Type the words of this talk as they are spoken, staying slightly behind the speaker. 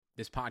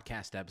This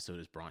podcast episode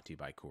is brought to you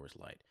by Coors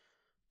Light.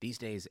 These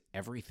days,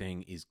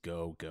 everything is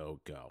go, go,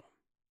 go.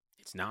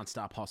 It's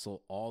nonstop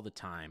hustle all the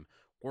time.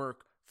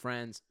 Work,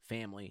 friends,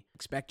 family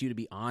expect you to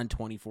be on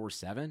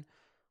 24/7.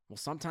 Well,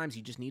 sometimes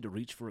you just need to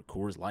reach for a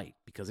Coors Light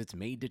because it's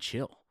made to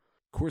chill.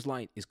 Coors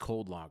Light is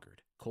cold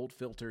lagered, cold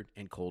filtered,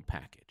 and cold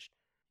packaged.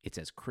 It's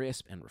as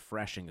crisp and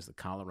refreshing as the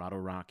Colorado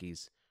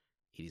Rockies.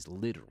 It is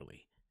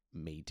literally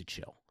made to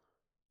chill.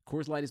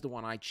 Coors Light is the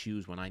one I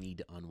choose when I need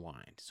to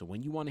unwind. So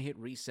when you want to hit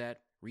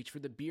reset, reach for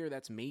the beer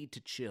that's made to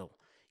chill.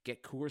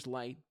 Get Coors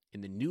Light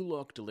in the new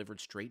look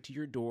delivered straight to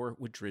your door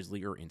with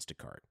Drizzly or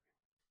Instacart.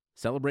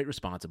 Celebrate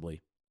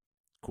responsibly.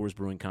 Coors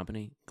Brewing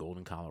Company,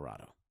 Golden,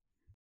 Colorado.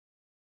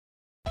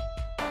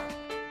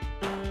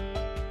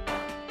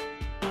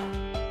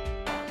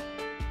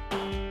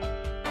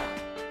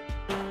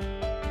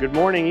 Good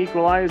morning,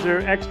 Equalizer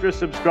Extra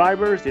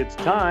subscribers. It's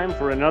time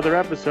for another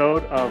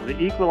episode of the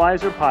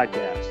Equalizer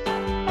podcast.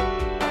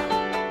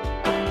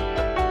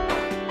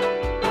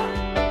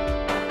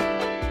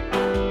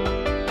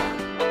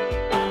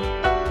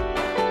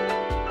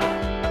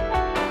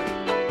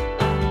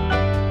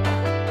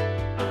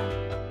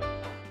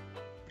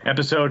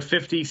 Episode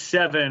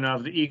 57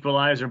 of the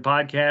Equalizer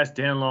podcast.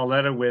 Dan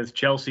Lauletta with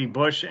Chelsey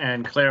Bush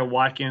and Claire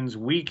Watkins.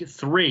 Week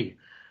 3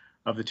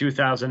 of the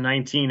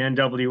 2019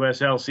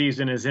 NWSL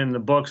season is in the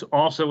books.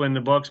 Also in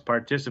the books,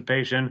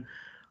 participation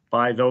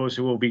by those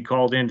who will be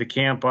called into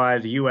camp by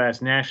the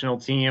U.S. national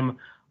team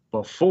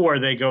before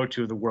they go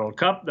to the World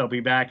Cup. They'll be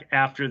back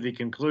after the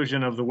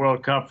conclusion of the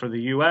World Cup for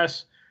the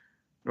U.S.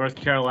 North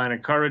Carolina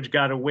Courage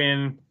got a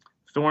win.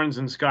 Thorns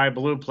and Sky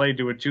Blue played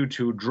to a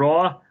 2-2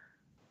 draw.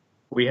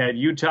 We had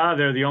Utah.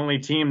 They're the only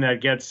team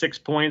that gets 6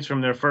 points from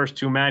their first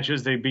 2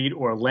 matches. They beat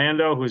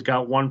Orlando, who's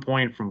got 1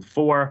 point from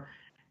 4.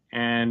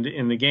 And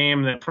in the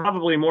game that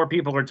probably more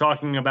people are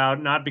talking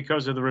about, not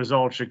because of the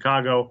result,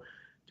 Chicago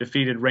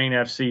defeated Reign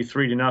FC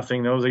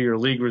 3-0. Those are your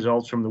league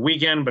results from the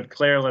weekend. But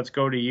Claire, let's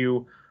go to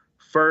you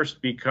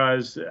first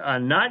because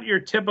not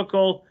your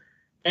typical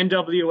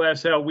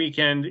NWSL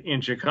weekend in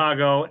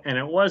Chicago, and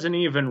it wasn't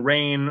even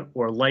rain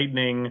or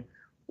lightning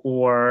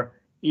or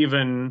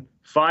even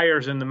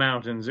fires in the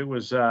mountains. It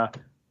was a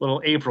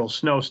little April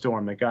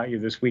snowstorm that got you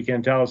this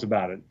weekend. Tell us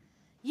about it.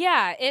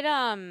 Yeah,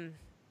 it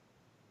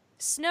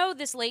snow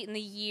this late in the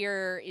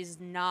year is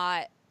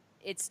not,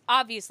 it's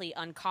obviously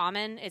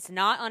uncommon. It's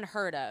not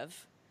unheard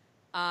of.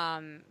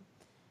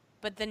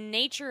 But the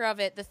nature of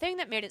it, the thing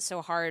that made it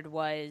so hard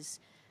was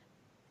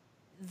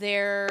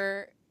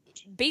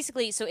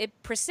basically, so it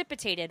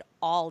precipitated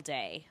all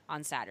day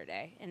on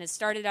Saturday. And it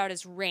started out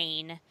as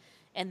rain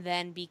and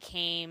then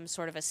became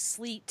sort of a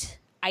sleet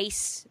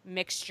ice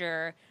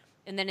mixture.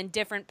 And then in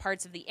different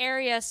parts of the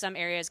area, some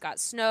areas got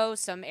snow,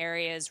 some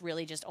areas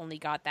really just only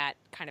got that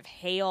kind of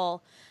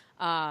hail.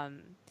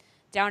 Down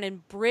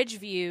in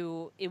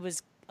Bridgeview, it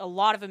was a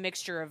lot of a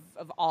mixture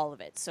of all of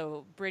it.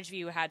 So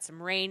Bridgeview had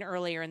some rain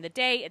earlier in the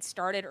day. It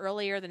started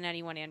earlier than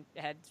anyone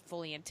had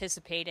fully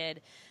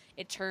anticipated.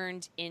 It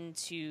turned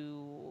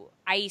into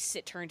ice.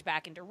 It turned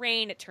back into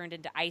rain. It turned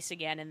into ice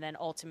again. And then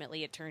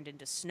ultimately it turned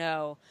into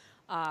snow.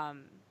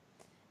 And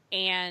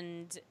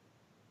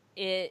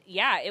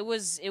it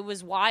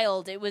was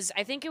wild.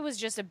 I think it was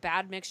just a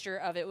bad mixture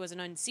of, it was an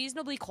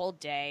unseasonably cold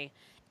day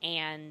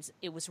and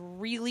it was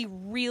really,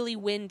 really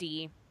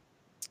windy,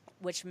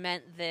 which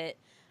meant that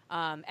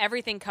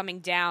everything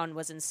coming down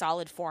was in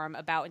solid form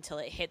about until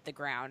it hit the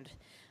ground,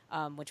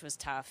 which was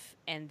tough.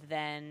 And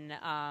then,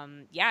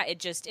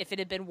 if it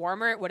had been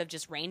warmer, it would have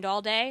just rained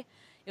all day.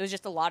 It was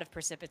just a lot of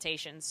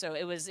precipitation. So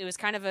it was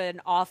kind of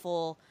an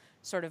awful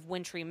sort of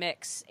wintry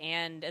mix.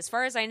 And as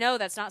far as I know,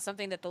 that's not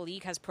something that the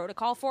league has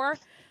protocol for.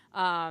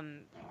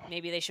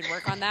 Maybe they should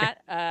work on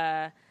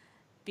that.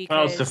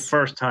 Because it's the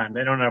first time.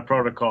 They don't have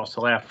protocols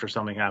till after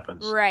something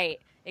happens. Right.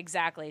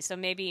 Exactly. So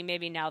maybe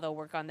now they'll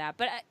work on that.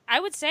 But I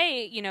would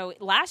say,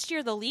 last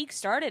year the league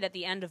started at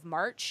the end of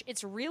March.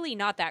 It's really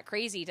not that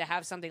crazy to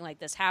have something like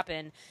this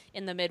happen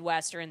in the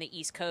Midwest or in the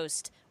East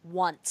Coast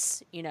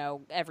once,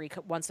 every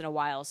once in a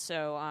while.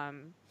 So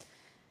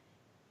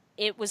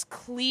it was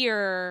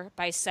clear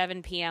by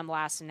 7 p.m.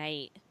 last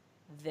night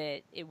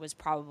that it was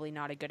probably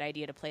not a good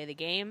idea to play the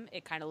game.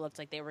 It kind of looked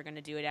like they were going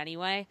to do it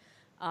anyway.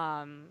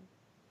 I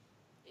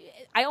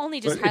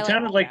only just highlighted. It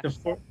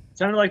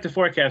sounded like the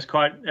forecast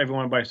caught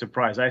everyone by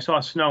surprise. I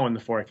saw snow in the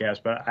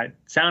forecast, but it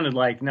sounded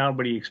like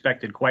nobody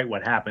expected quite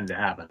what happened to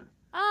happen.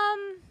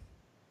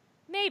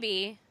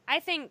 Maybe. I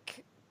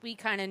think we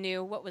kind of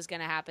knew what was going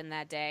to happen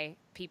that day,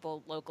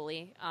 people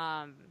locally.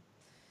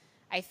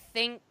 I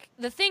think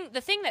the thing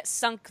that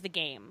sunk the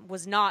game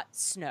was not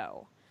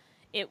snow.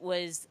 It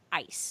was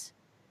ice.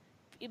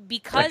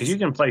 Because you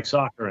can play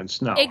soccer in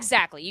snow.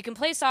 Exactly. You can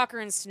play soccer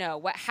in snow.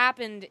 What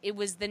happened, it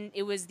was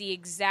the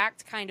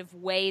exact kind of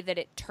way that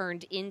it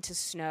turned into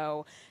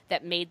snow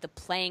that made the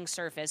playing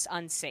surface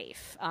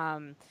unsafe.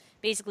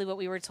 Basically what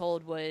we were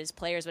told was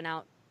players went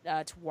out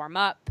to warm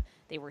up.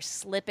 They were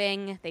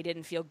slipping. They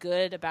didn't feel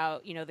good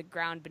about, the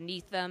ground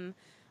beneath them.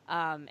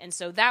 And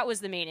so that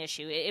was the main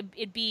issue.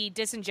 It'd be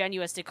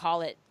disingenuous to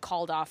call it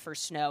called off for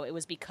snow. It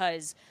was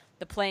because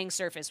the playing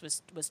surface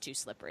was too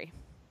slippery.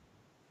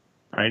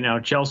 All right, now,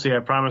 Chelsey, I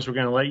promise we're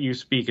going to let you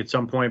speak at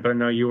some point, but I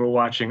know you were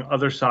watching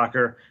other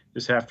soccer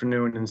this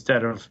afternoon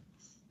instead of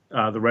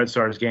the Red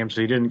Stars game,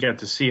 so you didn't get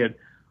to see it.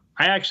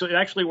 It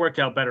actually worked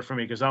out better for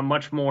me because I'm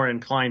much more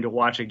inclined to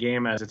watch a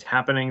game as it's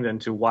happening than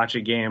to watch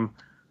a game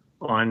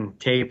on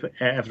tape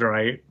after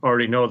I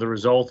already know the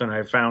result. And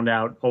I found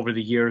out over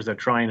the years that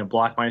trying to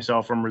block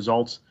myself from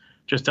results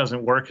just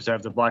doesn't work because I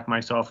have to block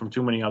myself from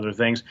too many other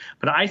things.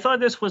 But I thought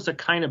this was a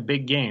kind of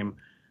big game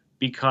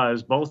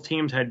because both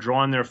teams had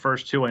drawn their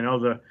first two. I know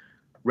the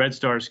Red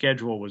Stars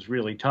schedule was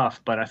really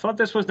tough, but I thought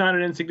this was not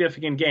an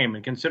insignificant game.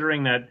 And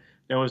considering that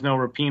there was no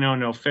Rapinoe,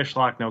 no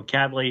Fishlock, no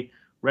Catley,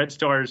 Red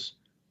Stars,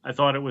 I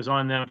thought it was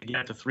on them to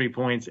get to 3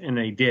 points, and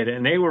they did.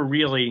 And they were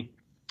really,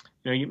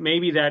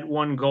 maybe that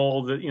one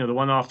goal, the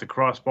one off the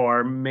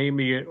crossbar,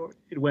 maybe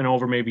it went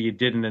over, maybe it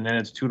didn't, and then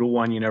it's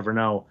 2-1. You never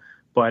know.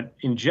 But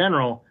in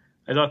general,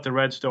 I thought the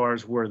Red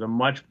Stars were the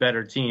much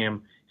better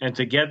team. And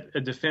to get a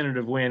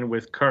definitive win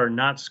with Kerr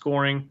not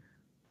scoring,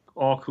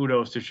 all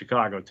kudos to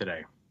Chicago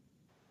today.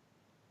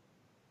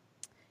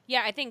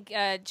 Yeah, I think,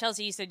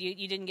 Chelsey, you said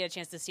you didn't get a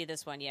chance to see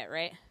this one yet,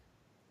 right?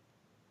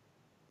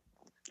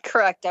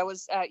 Correct. I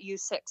was at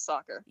U6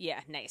 soccer. Yeah,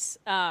 nice.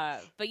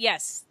 But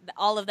yes,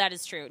 all of that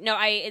is true. No,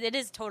 it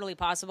is totally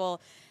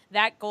possible.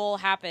 That goal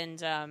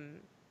happened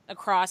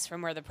across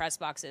from where the press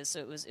box is, so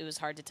it was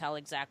hard to tell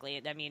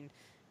exactly. I mean,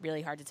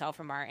 really hard to tell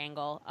from our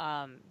angle.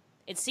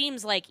 It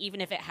seems like even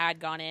if it had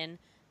gone in,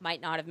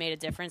 might not have made a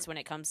difference when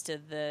it comes to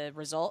the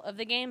result of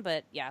the game.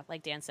 But yeah,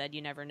 like Dan said,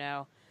 you never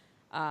know.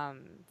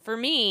 For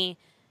me,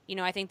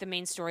 I think the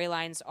main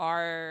storylines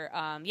are,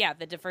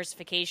 the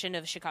diversification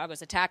of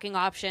Chicago's attacking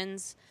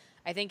options.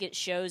 I think it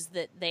shows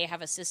that they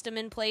have a system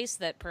in place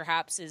that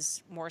perhaps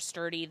is more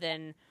sturdy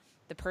than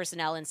the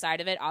personnel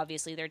inside of it.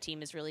 Obviously, their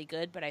team is really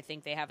good, but I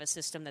think they have a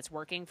system that's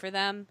working for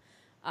them.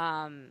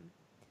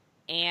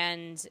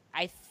 And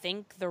I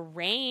think the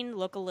Reign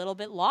look a little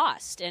bit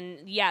lost.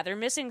 And, yeah, they're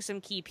missing some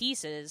key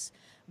pieces,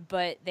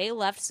 but they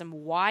left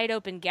some wide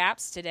open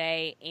gaps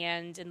today,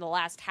 and in the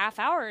last half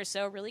hour or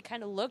so really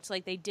kind of looked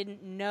like they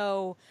didn't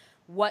know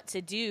what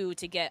to do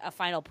to get a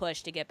final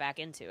push to get back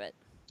into it.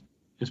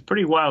 It's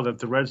pretty wild that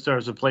the Red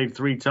Stars have played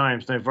 3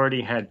 times. They've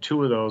already had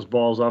 2 of those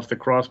balls off the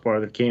crossbar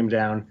that came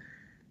down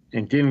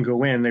and didn't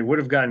go in. They would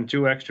have gotten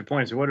 2 extra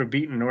points. They would have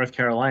beaten North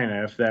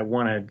Carolina if that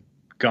one had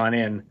gone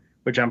in,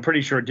 which I'm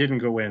pretty sure didn't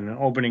go in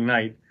opening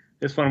night.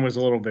 This one was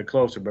a little bit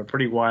closer, but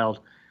pretty wild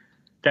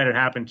that it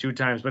happened 2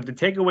 times. But the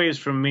takeaways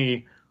from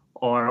me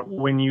are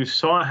when you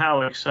saw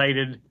how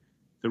excited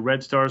the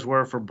Red Stars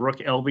were for Brooke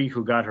Elby,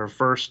 who got her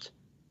first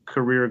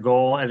career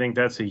goal, I think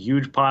that's a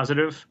huge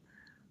positive.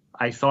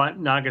 I thought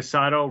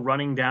Nagasato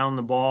running down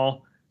the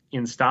ball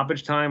in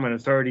stoppage time when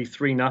it's already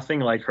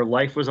 3-0, like her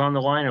life was on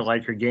the line or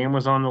like her game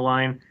was on the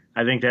line.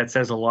 I think that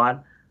says a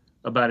lot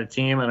about a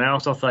team. And I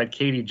also thought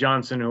Katie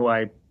Johnson, who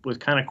I was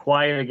kind of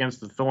quiet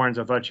against the Thorns,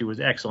 I thought she was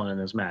excellent in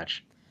this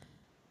match.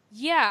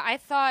 Yeah, I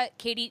thought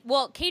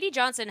Katie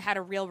Johnson had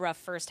a real rough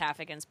first half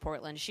against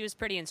Portland. She was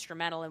pretty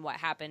instrumental in what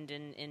happened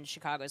in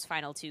Chicago's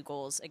final 2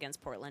 goals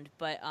against Portland.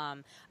 But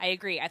I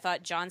agree. I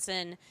thought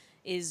Johnson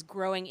is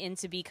growing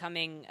into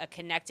becoming a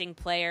connecting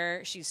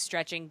player. She's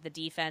stretching the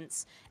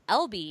defense.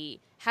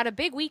 Elby had a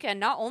big weekend.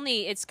 Not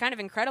only, it's kind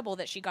of incredible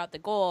that she got the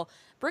goal.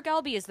 Brooke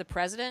Elby is the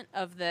president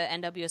of the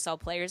NWSL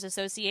Players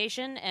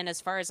Association, and as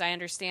far as I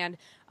understand,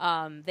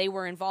 they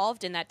were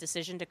involved in that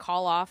decision to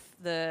call off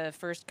the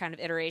first kind of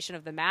iteration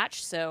of the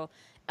match. So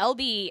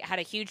Elby had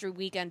a huge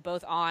weekend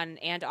both on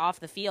and off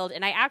the field,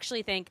 and I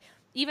actually think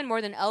even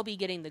more than Elby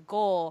getting the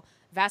goal,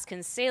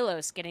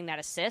 Vasconcelos getting that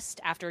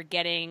assist after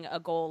getting a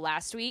goal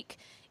last week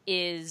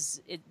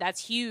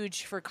that's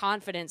huge for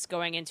confidence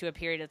going into a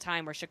period of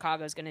time where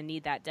Chicago is going to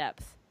need that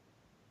depth.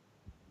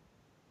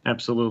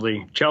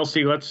 Absolutely.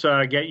 Chelsey, let's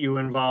get you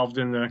involved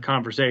in the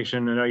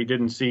conversation. I know you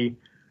didn't see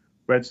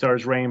Red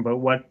Stars Reign, but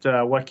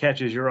what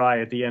catches your eye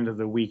at the end of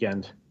the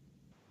weekend?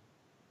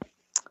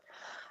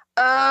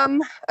 A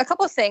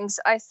couple of things.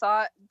 I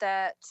thought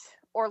that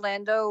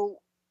Orlando,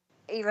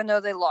 even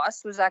though they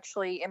lost, was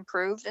actually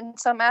improved in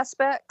some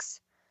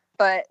aspects,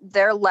 but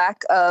their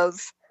lack of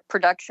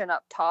production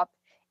up top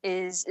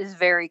is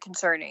very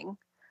concerning.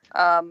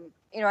 I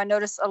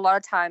noticed a lot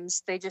of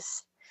times they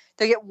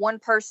get one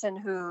person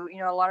who,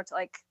 a lot of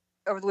like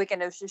over the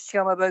weekend it was just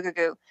Chioma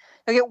Bogugu.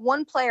 They get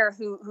one player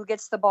who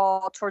gets the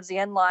ball towards the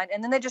end line,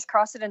 and then they just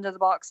cross it into the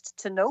box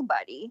to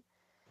nobody.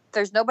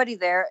 There's nobody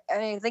there. I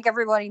mean, I think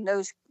everybody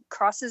knows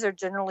crosses are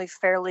generally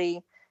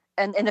fairly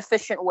an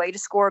inefficient way to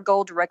score a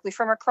goal directly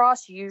from a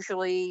cross.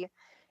 Usually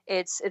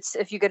it's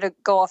if you get a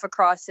goal off a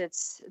cross,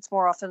 it's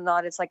more often than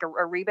not, it's like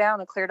a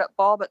rebound, a cleared up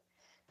ball, but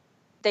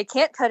they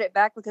can't cut it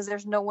back because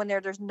there's no one there.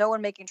 There's no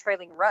one making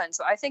trailing runs.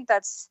 So I think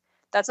that's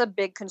a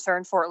big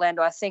concern for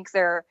Orlando. I think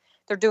they're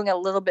doing a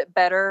little bit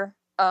better,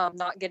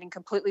 not getting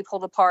completely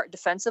pulled apart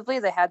defensively.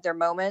 They had their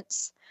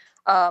moments.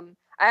 I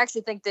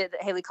actually think that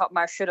Haley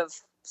Kottmeyer should have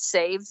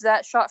saved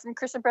that shot from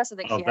Christen Press. I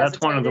think she hesitated.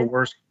 That's one of the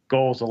worst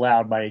goals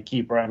allowed by a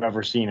keeper I've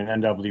ever seen in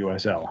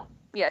NWSL.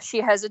 Yeah,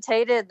 she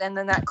hesitated, and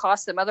then that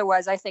cost them.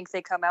 Otherwise, I think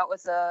they come out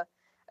with a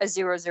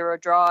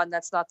 0-0 draw, and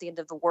that's not the end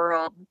of the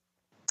world.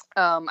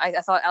 I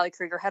thought Ali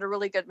Krieger had a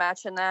really good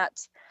match in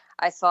that.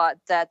 I thought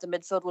that the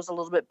midfield was a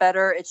little bit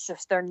better. It's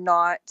just they're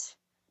not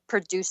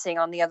producing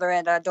on the other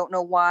end. I don't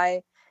know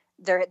why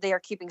they are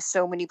keeping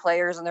so many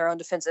players in their own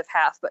defensive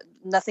half, but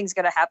nothing's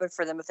going to happen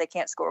for them if they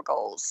can't score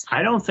goals.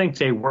 I don't think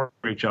they work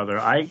for each other.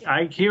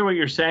 I hear what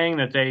you're saying,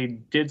 that they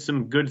did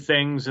some good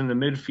things in the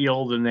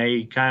midfield and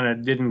they kind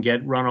of didn't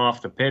get run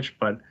off the pitch,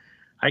 but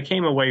I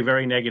came away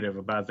very negative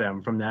about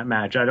them from that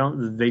match.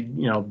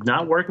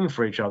 Not working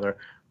for each other.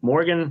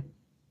 Morgan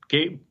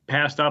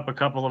passed up a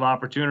couple of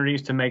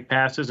opportunities to make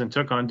passes and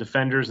took on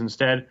defenders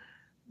instead.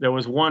 There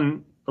was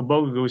one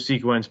Abogugu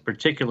sequence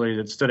particularly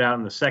that stood out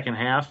in the second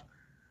half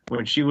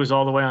when she was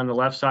all the way on the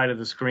left side of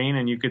the screen,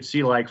 and you could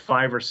see like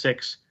 5 or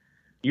 6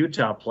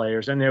 Utah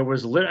players. And there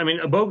was,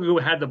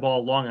 Abogugu had the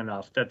ball long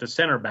enough that the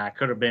center back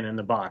could have been in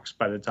the box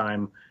by the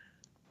time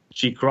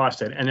she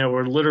crossed it. And there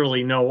were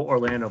literally no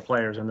Orlando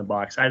players in the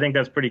box. I think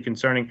that's pretty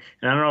concerning.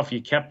 And I don't know if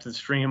you kept the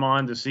stream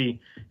on to see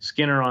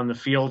Skinner on the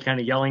field kind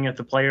of yelling at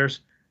the players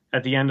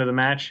at the end of the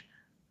match.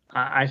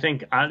 I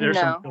think there's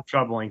some real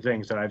troubling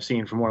things that I've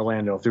seen from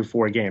Orlando through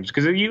 4 games.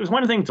 Because it was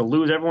one thing to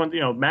lose. Everyone,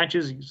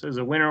 matches as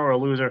a winner or a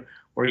loser,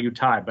 or you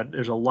tie. But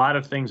there's a lot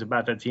of things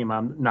about that team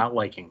I'm not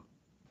liking.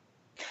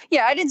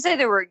 Yeah, I didn't say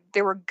they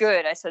were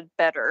good. I said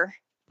better.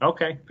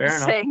 Okay, fair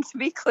enough. Saying, to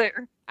be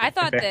clear. I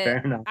thought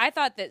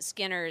that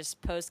Skinner's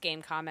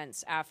post-game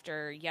comments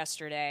after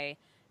Saturday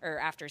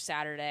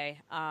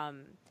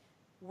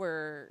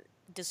were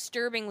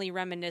disturbingly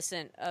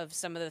reminiscent of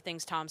some of the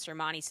things Tom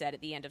Sermanni said at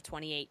the end of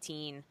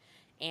 2018.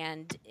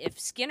 And if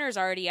Skinner's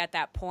already at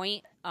that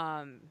point,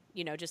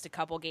 just a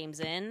couple games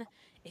in,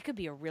 it could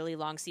be a really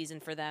long season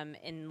for them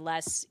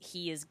unless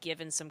he is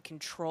given some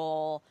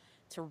control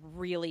to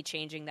really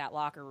changing that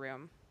locker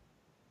room.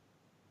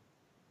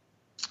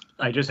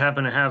 I just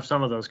happen to have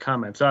some of those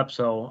comments up,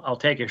 so I'll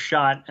take a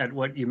shot at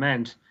what you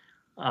meant.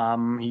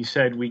 He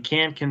said, we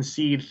can't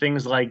concede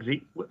things like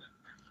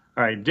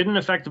all right, didn't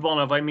affect the ball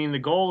enough. I mean, the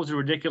goal is a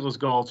ridiculous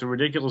goal. It's a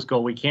ridiculous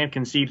goal. We can't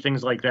concede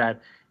things like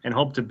that and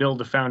hope to build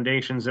the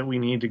foundations that we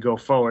need to go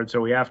forward, so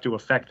we have to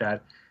affect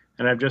that.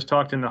 And I've just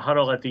talked in the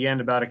huddle at the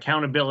end about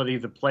accountability.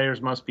 The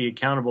players must be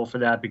accountable for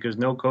that because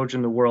no coach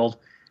in the world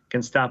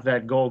can stop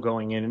that goal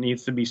going in. It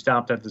needs to be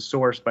stopped at the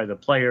source by the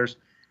players.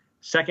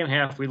 Second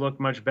half, we looked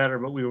much better,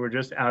 but we were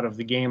just out of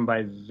the game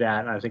by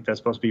that. I think that's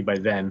supposed to be by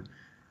then.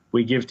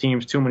 We give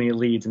teams too many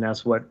leads, and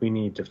that's what we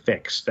need to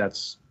fix.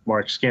 That's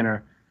Mark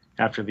Skinner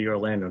after the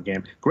Orlando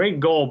game.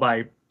 Great goal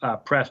by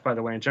Press, by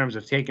the way, in terms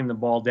of taking the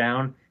ball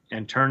down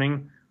and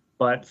turning.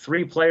 But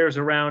 3 players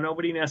around,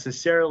 nobody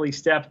necessarily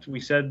stepped. We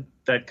said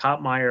that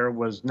Kopmeyer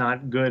was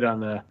not good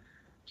on the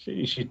 –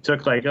 she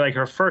took like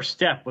her first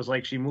step was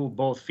like she moved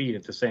both feet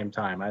at the same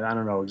time. I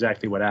don't know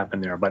exactly what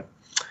happened there, but –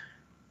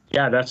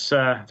 yeah, that's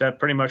that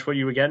pretty much what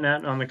you were getting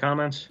at on the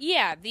comments?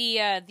 Yeah,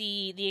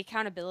 the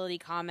accountability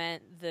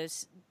comment,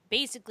 this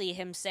basically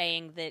him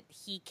saying that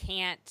he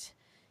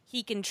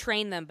can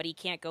train them, but he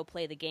can't go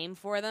play the game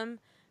for them.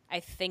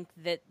 I think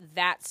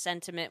that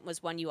sentiment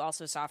was one you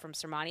also saw from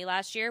Sermanni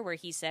last year, where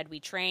he said,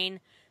 we train,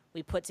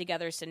 we put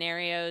together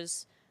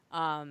scenarios.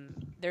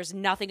 There's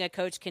nothing a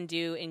coach can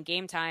do in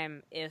game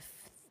time if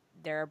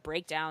there are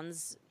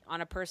breakdowns on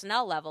a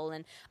personnel level.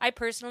 And I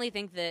personally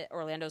think that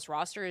Orlando's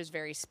roster is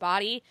very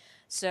spotty.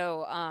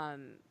 So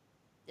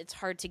it's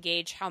hard to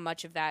gauge how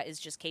much of that is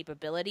just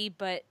capability.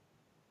 But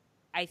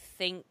I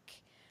think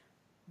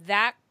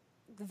that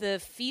the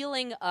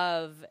feeling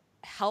of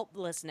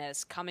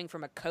helplessness coming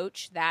from a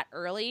coach that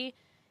early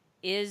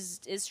is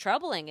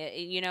troubling.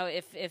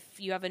 If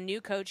you have a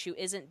new coach who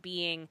isn't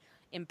being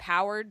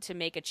empowered to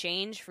make a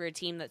change for a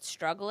team that's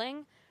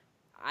struggling,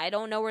 I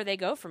don't know where they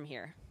go from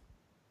here.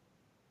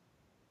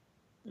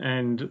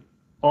 And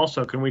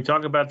also, can we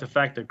talk about the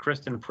fact that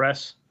Christen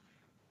Press,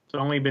 it's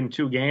only been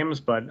 2 games,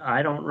 but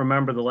I don't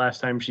remember the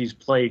last time she's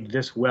played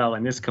this well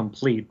and this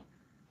complete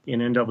in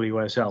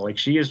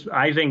NWSL.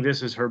 I think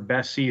this is her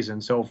best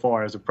season so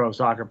far as a pro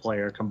soccer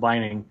player,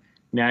 combining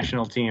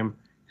national team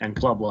and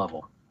club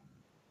level.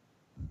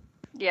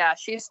 Yeah,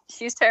 she's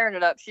tearing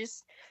it up.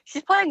 She's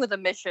playing with a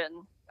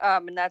mission,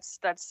 and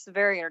that's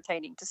very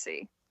entertaining to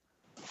see.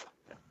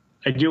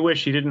 I do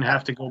wish she didn't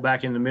have to go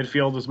back in the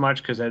midfield as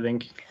much, because I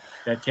think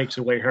that takes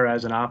away her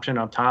as an option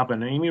up top.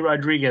 And Amy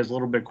Rodriguez a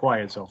little bit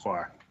quiet so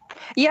far.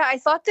 Yeah, I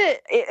thought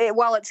that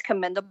while it's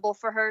commendable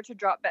for her to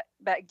drop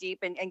back deep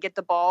and get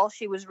the ball,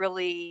 she was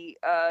really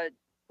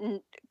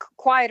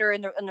quieter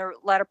in the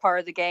latter part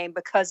of the game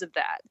because of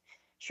that.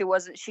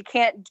 She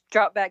can't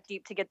drop back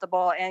deep to get the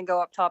ball and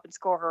go up top and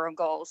score her own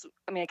goals.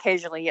 I mean,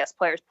 occasionally, yes,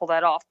 players pull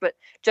that off, but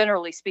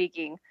generally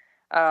speaking,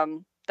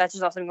 that's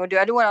just not something we're going to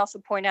do. I do want to also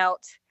point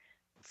out,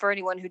 for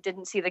anyone who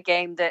didn't see the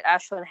game, that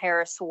Ashlyn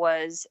Harris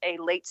was a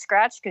late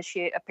scratch because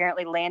she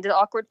apparently landed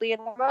awkwardly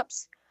in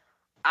warm-ups.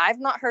 I've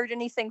not heard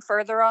anything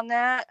further on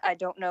that. I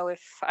don't know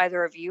if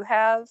either of you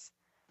have.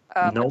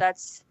 Nope. But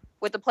that's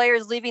with the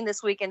players leaving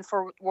this weekend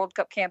for World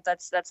Cup camp.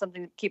 That's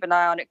something to keep an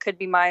eye on. It could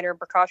be minor,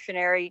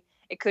 precautionary.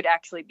 It could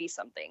actually be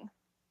something.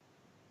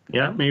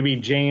 Yeah, maybe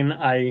Jane,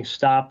 I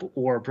stop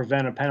or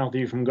prevent a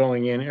penalty from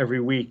going in every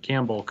week.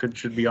 Campbell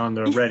should be on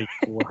the ready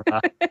for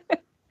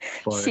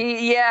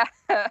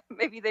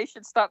maybe they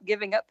should stop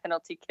giving up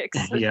penalty kicks.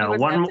 So yeah, you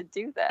wouldn't have to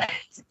do that.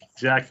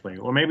 Exactly.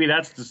 Or maybe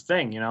that's the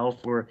thing,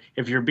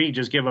 if you're beat,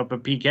 just give up a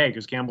PK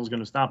because Campbell's going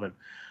to stop it.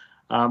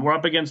 We're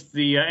up against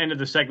the end of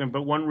the segment,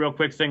 but one real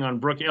quick thing on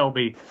Brooke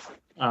Elby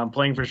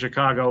playing for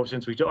Chicago,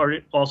 since we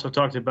already also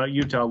talked about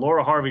Utah.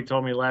 Laura Harvey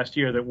told me last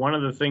year that one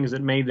of the things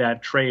that made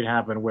that trade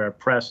happen, where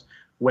Press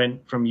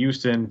went from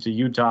Houston to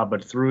Utah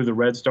but through the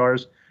Red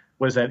Stars,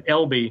 was that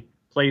Elby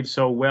played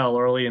so well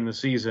early in the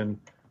season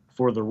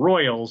for the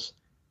Royals.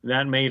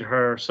 That made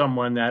her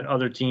someone that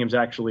other teams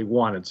actually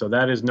wanted. So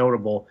that is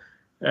notable,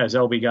 as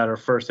Elby got her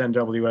first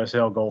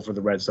NWSL goal for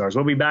the Red Stars.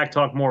 We'll be back,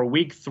 talk more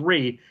Week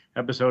 3,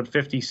 episode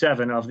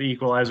 57 of the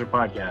Equalizer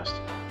podcast.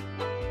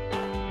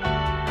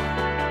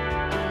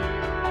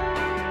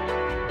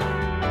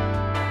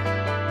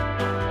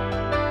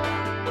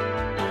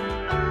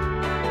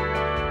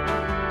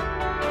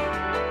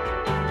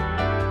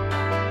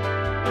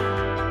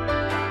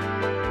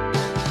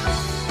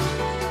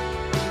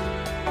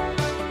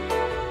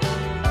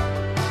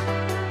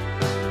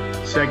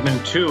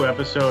 Segment 2,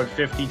 episode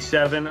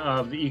 57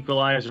 of the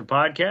Equalizer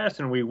podcast,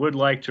 and we would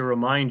like to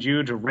remind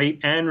you to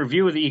rate and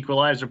review the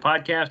Equalizer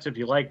podcast. If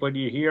you like what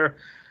you hear,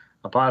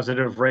 a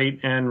positive rate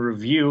and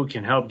review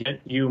can help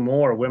get you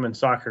more women's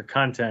soccer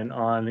content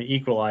on the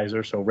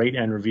Equalizer, so rate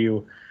and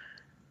review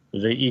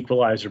the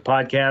Equalizer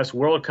podcast.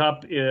 World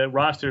Cup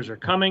rosters are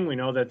coming. We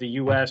know that the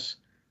U.S.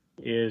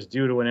 is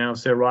due to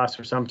announce their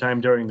roster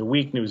sometime during the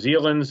week. New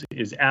Zealand's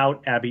is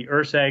out. Abby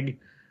Erceg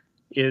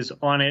is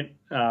on it.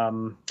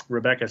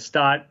 Rebecca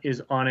Stott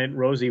is on it.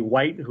 Rosie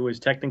White, who is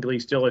technically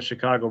still a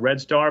Chicago Red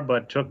Star,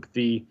 but took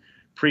the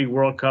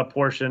pre-World Cup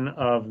portion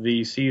of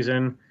the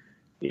season,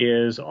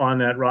 is on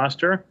that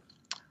roster.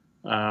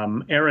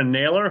 Erin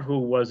Naylor, who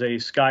was a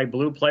Sky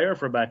Blue player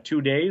for about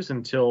 2 days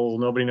until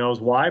nobody knows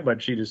why,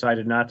 but she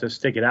decided not to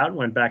stick it out and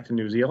went back to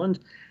New Zealand.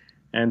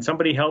 And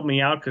somebody help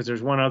me out because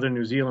there's one other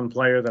New Zealand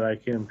player that I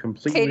can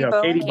completely...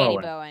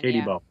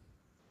 Katie Bowen.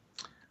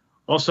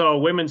 Also,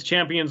 Women's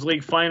Champions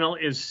League final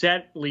is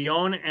set.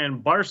 Lyon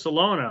and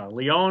Barcelona.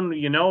 Lyon,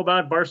 you know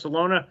about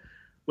Barcelona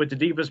with the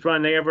deepest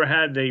run they ever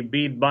had. They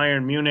beat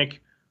Bayern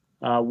Munich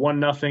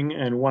 1-0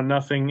 and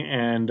 1-0,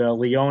 and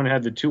Lyon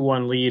had the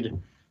 2-1 lead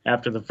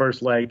after the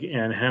first leg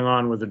and hang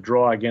on with a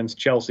draw against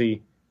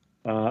Chelsea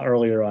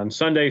earlier on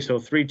Sunday. So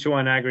 3-2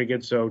 on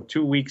aggregate. So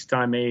 2 weeks'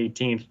 time, May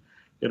 18th,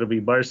 it'll be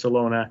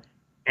Barcelona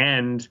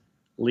and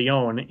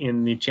Lyon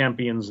in the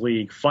Champions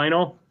League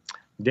final.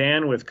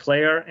 Dan with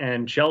Claire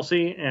and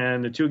Chelsea,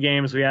 and the two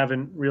games we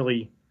haven't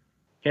really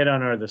hit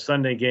on are the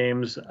Sunday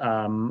games.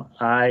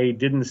 I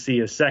didn't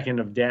see a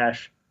second of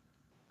Dash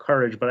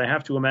Courage, but I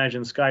have to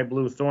imagine Sky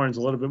Blue Thorns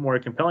a little bit more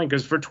compelling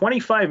because for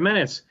 25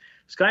 minutes,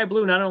 Sky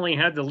Blue not only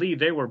had the lead,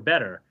 they were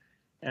better.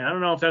 And I don't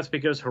know if that's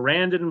because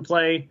Haran didn't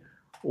play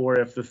or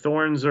if the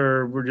Thorns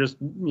were just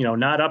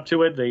not up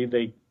to it.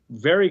 They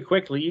very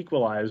quickly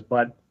equalized,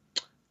 but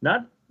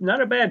not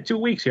a bad 2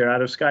 weeks here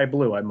out of Sky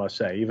Blue, I must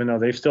say, even though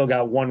they've still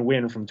got one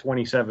win from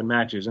 27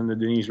 matches in the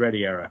Denise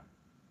Reddy era.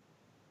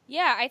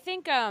 Yeah, I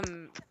think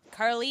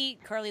Carly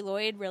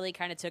Lloyd really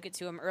kind of took it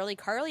to him early.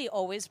 Carly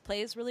always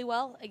plays really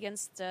well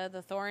against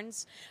the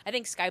Thorns. I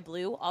think Sky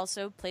Blue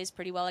also plays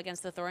pretty well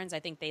against the Thorns. I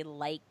think they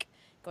like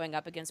going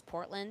up against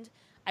Portland.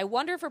 I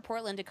wonder for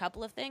Portland a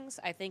couple of things.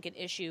 I think an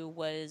issue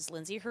was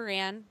Lindsay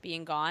Horan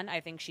being gone.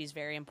 I think she's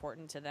very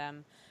important to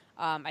them.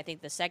 I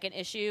think the second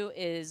issue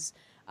is...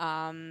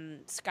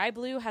 Sky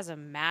Blue has a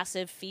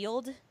massive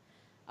field,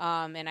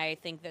 and I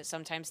think that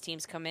sometimes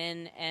teams come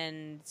in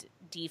and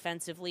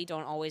defensively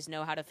don't always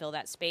know how to fill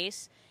that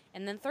space.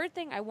 And then third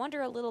thing, I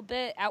wonder a little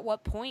bit at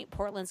what point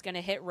Portland's going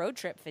to hit road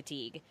trip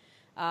fatigue.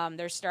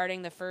 They're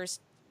starting the first,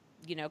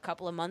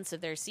 couple of months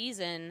of their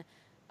season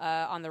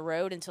on the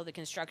road until the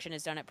construction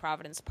is done at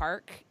Providence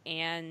Park,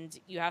 and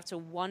you have to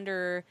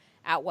wonder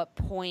at what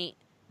point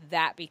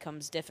that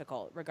becomes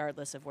difficult,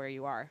 regardless of where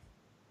you are.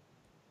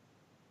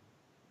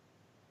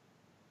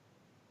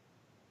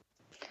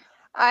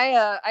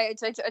 I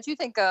do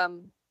think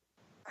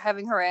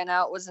having Haran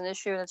out was an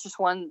issue, and it's just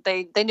one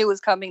they knew was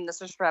coming.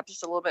 This was perhaps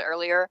just a little bit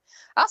earlier.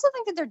 I also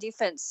think that their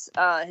defense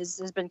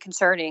has been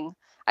concerning.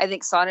 I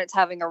think Sonnet's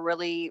having a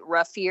really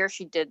rough year.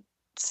 She did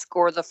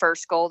score the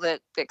first goal that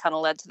kind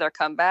of led to their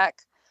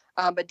comeback,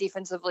 but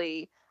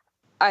defensively,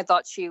 I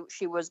thought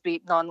she was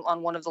beaten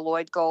on one of the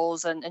Lloyd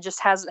goals and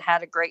just hasn't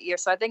had a great year.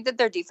 So I think that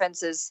their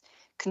defense is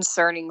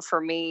concerning for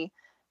me.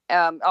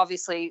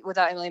 Obviously,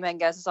 without Emily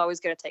Menges, it's always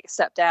going to take a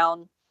step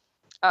down.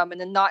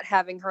 And then not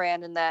having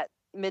Haran in that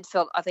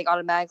midfield, I think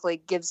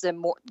automatically gives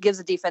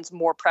the defense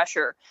more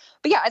pressure.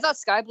 But yeah, I thought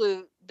Sky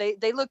Blue,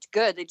 they looked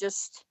good. They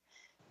just,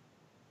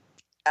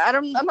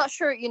 I'm not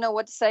sure,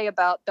 what to say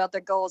about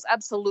their goals.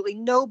 Absolutely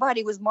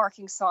nobody was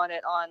marking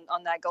Sonnet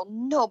on that goal.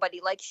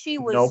 Nobody. Like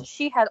Nope.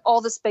 She had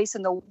all the space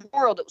in the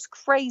world. It was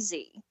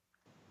crazy.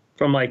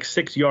 From like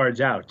 6 yards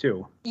out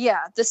too. Yeah,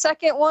 the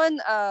second one,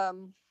 I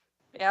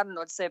don't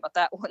know what to say about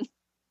that one.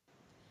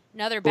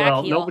 Another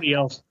back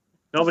heel.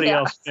 Nobody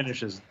else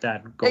finishes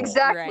that goal.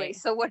 Exactly. Right.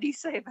 So what do you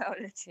say about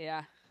it?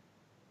 Yeah.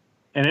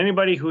 And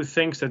anybody who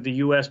thinks that the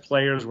U.S.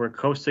 players were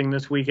coasting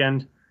this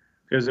weekend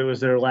because it was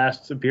their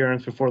last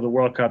appearance before the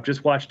World Cup,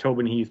 just watch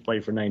Tobin Heath play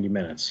for 90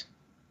 minutes.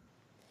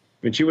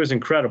 I mean, she was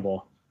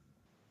incredible.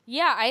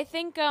 Yeah, I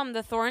think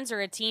the Thorns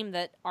are a team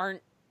that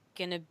aren't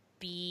going to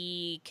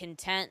be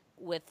content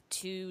with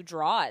 2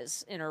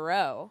 draws in a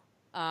row.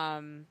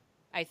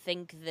 I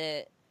think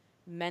that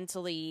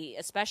mentally,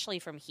 especially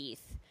from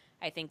Heath,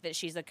 I think that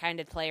she's the kind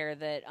of player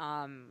that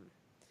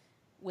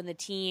when the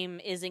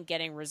team isn't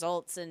getting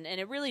results, and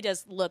it really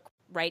does look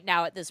right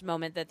now at this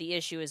moment that the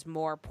issue is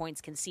more points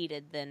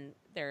conceded than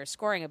their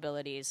scoring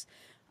abilities.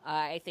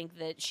 I think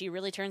that she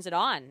really turns it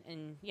on,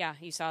 and yeah,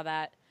 you saw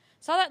that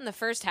in the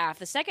first half.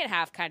 The second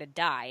half kind of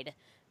died,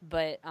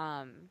 but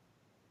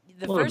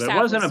the first half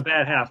wasn't a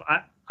bad half.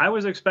 I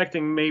was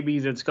expecting maybe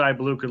that Sky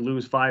Blue could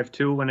lose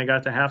 5-2 when they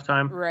got to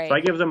halftime. Right. So I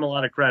give them a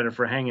lot of credit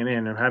for hanging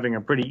in and having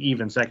a pretty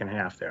even second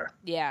half there.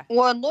 Yeah.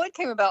 Well, and Lloyd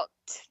came about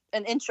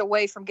an inch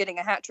away from getting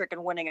a hat trick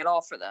and winning it all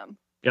for them.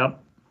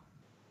 Yep.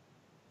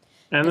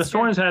 And the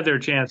Thorns had their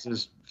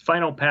chances.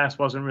 Final pass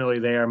wasn't really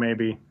there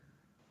maybe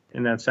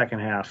in that second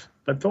half.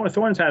 But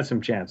Thorns had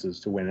some chances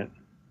to win it.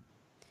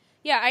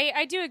 Yeah,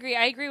 I do agree.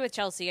 I agree with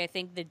Chelsea. I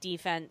think the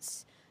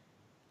defense...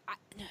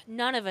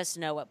 None of us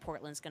know what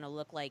Portland's going to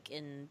look like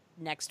in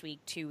next week,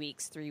 2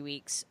 weeks, 3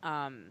 weeks.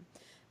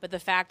 But the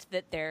fact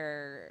that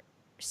they're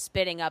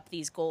spitting up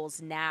these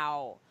goals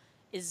now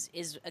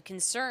is a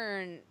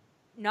concern,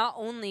 not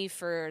only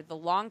for the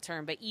long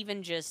term, but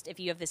even just if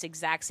you have this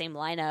exact same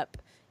lineup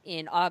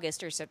in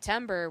August or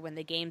September when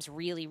the games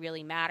really,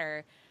 really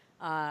matter,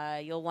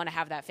 you'll want to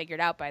have that figured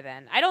out by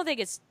then. I don't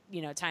think it's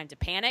time to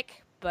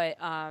panic, but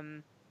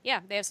yeah,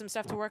 they have some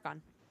stuff to work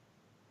on.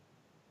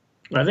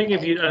 I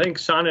think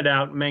Sonnet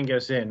out,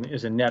 Menges in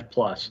is a net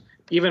plus.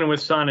 Even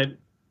with Sonnet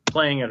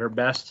playing at her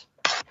best,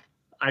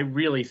 I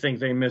really think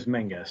they miss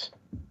Menges.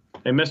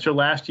 They missed her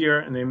last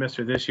year and they missed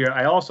her this year.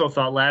 I also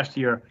thought last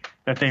year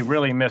that they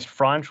really missed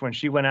Franch when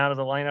she went out of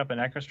the lineup and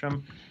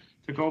Eckerstrom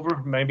took over.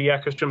 Maybe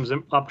Eckerstrom's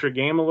upped her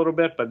game a little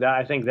bit, but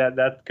I think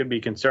that could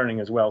be concerning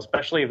as well,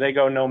 especially if they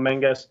go no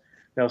Menges,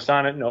 no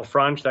Sonnet, no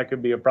Franch. That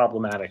could be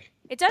problematic.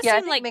 It does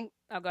seem like...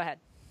 Oh, go ahead.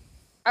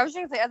 I was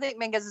going to say, I think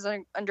Menges is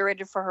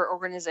underrated for her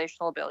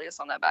organizational abilities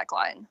on that back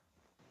line.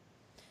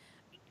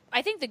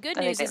 I think the good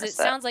news is it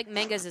sounds like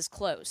Menges is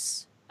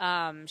close.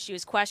 She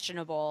was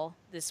questionable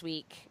this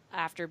week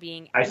after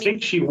being... I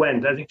think she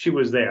went. I think she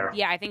was there.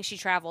 Yeah, I think she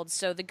traveled.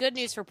 So the good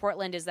news for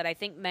Portland is that I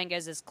think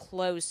Menges is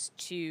close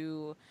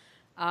to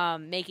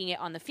making it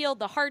on the field.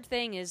 The hard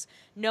thing is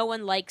no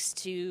one likes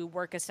to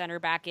work a center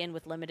back in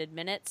with limited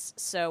minutes.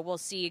 So we'll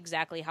see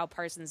exactly how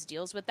Parsons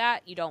deals with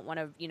that. You don't want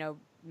to,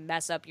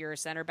 mess up your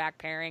center back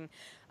pairing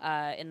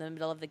in the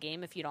middle of the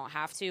game if you don't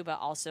have to, but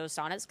also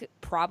Sonnet's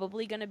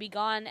probably going to be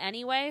gone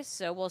anyway,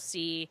 so we'll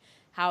see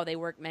how they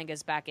work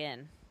Menges back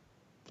in.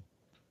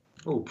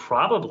 Oh,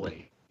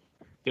 probably.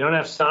 You don't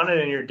have Sonnet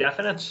in your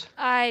definites?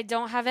 I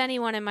don't have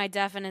anyone in my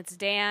definites,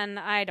 Dan.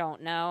 I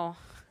don't know.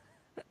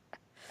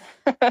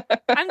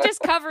 I'm just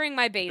covering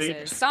my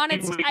bases.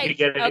 Sonnet's... We could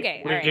get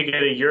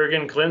a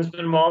Jurgen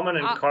Klinsmann moment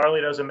and Carly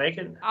doesn't make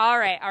it? All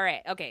right.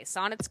 Okay,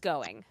 Sonnet's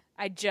going.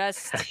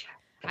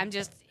 I'm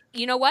just,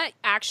 you know what?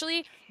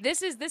 Actually,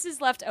 this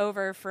is left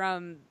over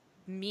from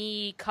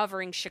me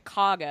covering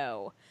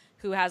Chicago,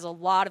 who has a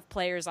lot of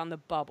players on the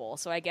bubble.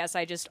 So I guess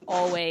I just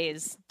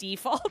always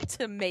default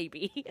to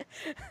maybe.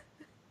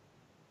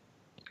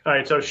 All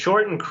right, so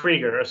Short and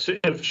Krieger.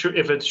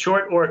 If it's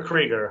Short or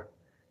Krieger,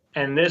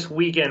 and this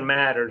weekend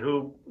mattered,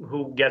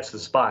 who gets the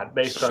spot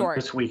based on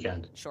this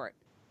weekend? Short,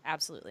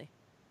 absolutely.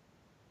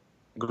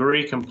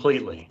 Agree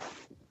completely.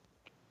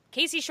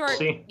 Casey Short,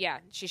 yeah,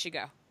 she should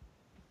go.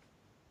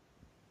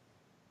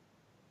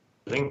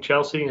 I think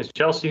is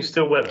Chelsea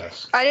still with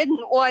us? I didn't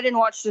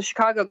watch the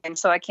Chicago game,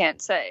 so I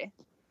can't say.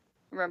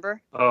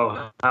 Remember?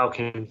 Oh, how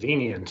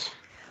convenient.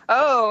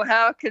 Oh,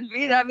 how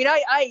convenient. I mean,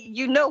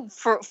 I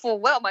for full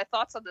well my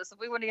thoughts on this. If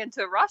we want to get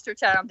into a roster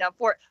chat, I'm down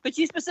for it. But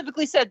you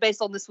specifically said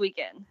based on this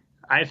weekend.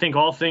 I think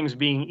all things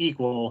being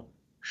equal,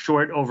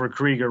 Short over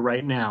Krieger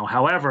right now.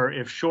 However,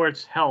 if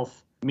Short's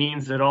health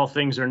means that all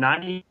things are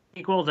not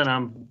equal, then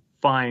I'm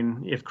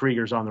fine if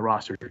Krieger's on the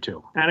roster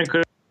too. And it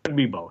could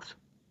be both.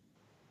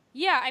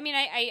 Yeah, I mean,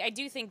 I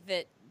do think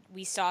that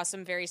we saw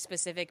some very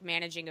specific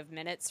managing of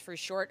minutes for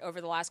Short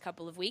over the last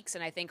couple of weeks,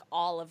 and I think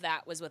all of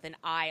that was with an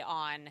eye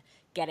on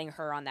getting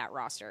her on that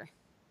roster.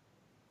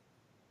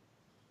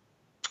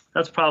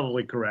 That's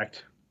probably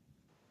correct.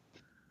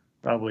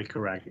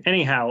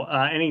 Anyhow,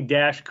 any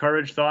Dash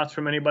Courage thoughts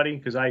from anybody?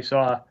 Because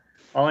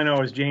all I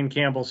know is Jane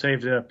Campbell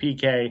saved a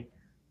PK,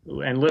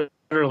 and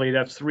literally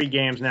that's 3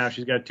 games now.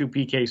 She's got 2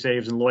 PK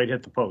saves, and Lloyd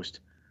hit the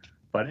post.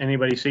 But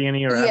anybody see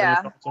any or have any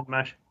thoughts on the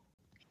match?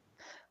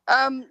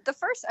 I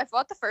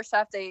thought the first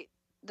half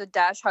the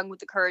dash hung with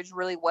the courage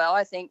really well.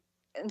 I think,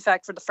 in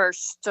fact, for the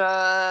first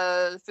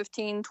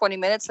 15, 20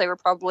 minutes, they were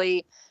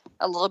probably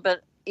a little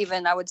bit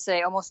even, I would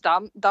say, almost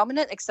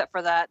dominant, except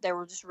for that they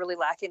were just really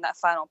lacking that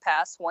final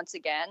pass once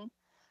again.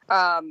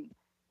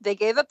 They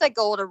gave up that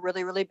goal at a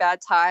really, really bad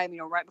time,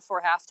 right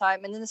before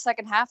halftime. And then the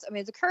second half, I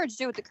mean, the courage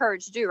do what the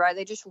courage do, right?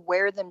 They just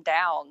wear them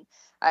down.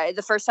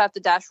 The first half, the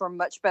Dash were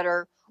much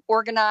better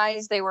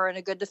organized. They were in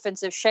a good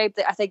defensive shape.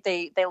 I think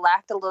they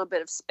lacked a little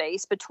bit of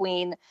space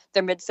between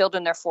their midfield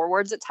and their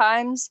forwards at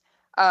times.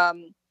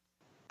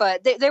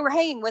 But they were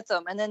hanging with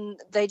them. And then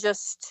it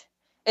just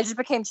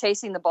became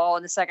chasing the ball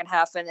in the second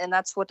half. And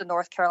that's what the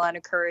North Carolina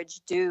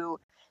Courage do.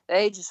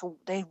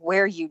 They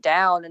wear you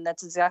down. And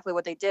that's exactly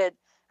what they did.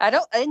 I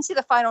didn't see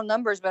the final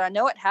numbers, but I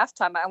know at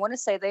halftime, I want to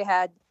say they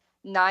had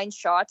 9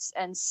 shots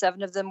and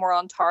 7 of them were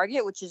on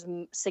target, which is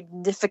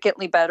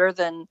significantly better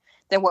than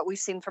what we've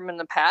seen from in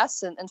the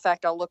past. And in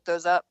fact, I'll look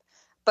those up.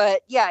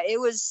 But yeah, it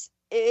was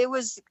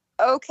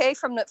okay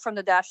from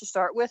the Dash to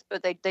start with,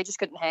 but they just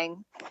couldn't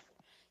hang.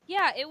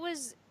 Yeah, it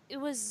was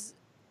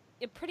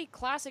a pretty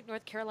classic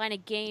North Carolina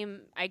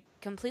game. I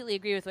completely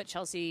agree with what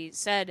Chelsey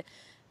said.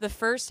 The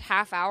first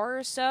half hour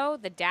or so,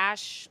 the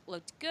Dash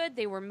looked good.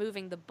 They were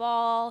moving the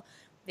ball.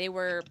 They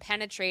were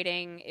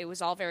penetrating. It was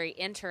all very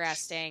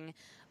interesting.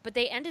 But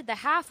they ended the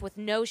half with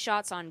no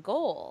shots on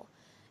goal.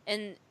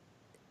 And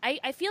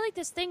I feel like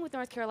this thing with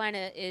North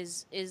Carolina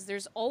is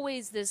there's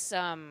always this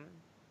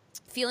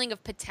feeling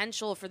of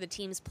potential for the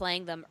teams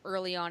playing them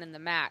early on in the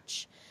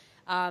match.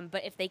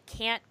 But if they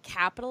can't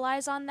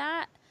capitalize on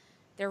that,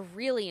 they're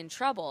really in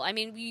trouble. I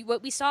mean,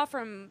 what we saw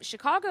from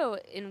Chicago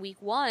in week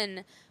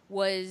 1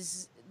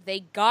 was they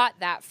got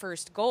that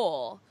first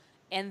goal.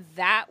 And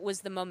that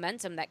was the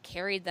momentum that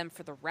carried them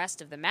for the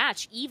rest of the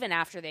match, even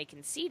after they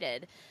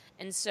conceded.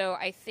 And so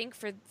I think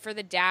for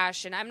the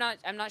Dash, and I'm not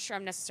sure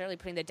I'm necessarily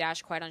putting the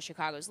Dash quite on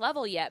Chicago's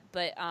level yet,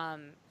 but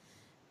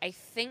I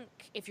think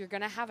if you're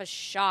going to have a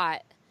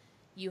shot,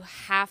 you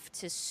have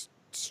to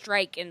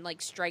strike and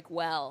strike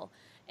well.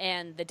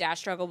 And the Dash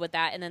struggled with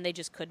that, and then they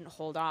just couldn't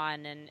hold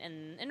on.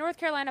 And North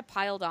Carolina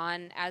piled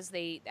on as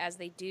they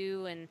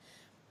do. And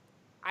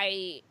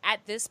I,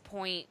 at this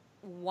point,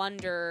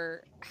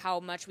 wonder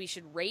how much we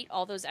should rate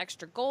all those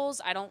extra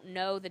goals. I don't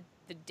know the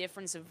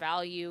difference of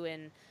value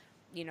in,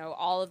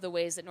 all of the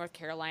ways that North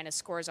Carolina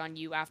scores on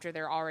you after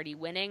they're already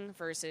winning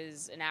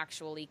versus an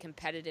actually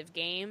competitive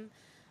game.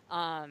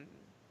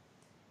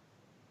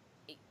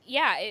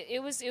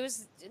 It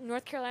was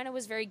North Carolina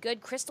was very good.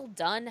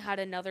 Dunn had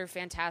another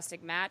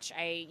fantastic match.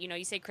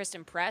 You say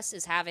Christen Press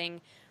is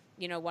having,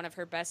 one of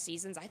her best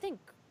seasons. I think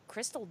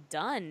Christen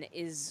Dunn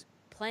is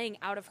playing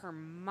out of her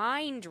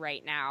mind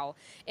right now,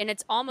 and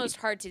it's almost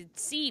hard to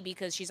see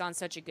because she's on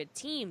such a good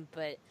team,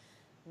 but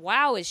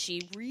wow, is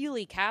she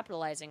really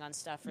capitalizing on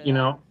stuff for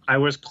them. I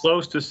was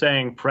close to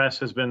saying Press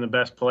has been the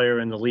best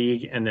player in the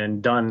league, and then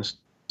Dunn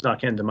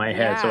snuck into my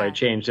head, so I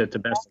changed it to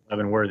best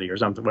 11 worthy or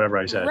something, whatever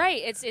I said.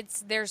 Right,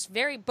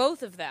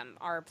 both of them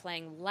are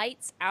playing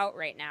lights out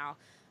right now.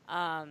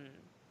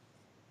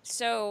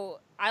 So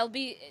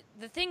the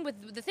thing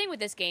with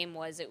this game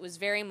was it was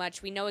very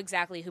much, we know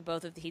exactly who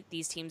both of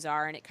these teams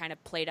are, and it kind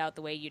of played out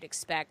the way you'd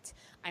expect.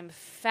 I'm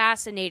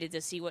fascinated to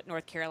see what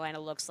North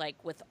Carolina looks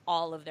like with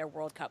all of their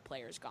World Cup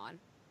players gone.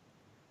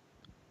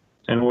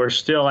 And we're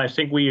still, I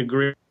think we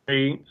agree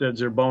that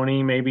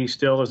Zerboni maybe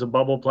still is a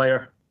bubble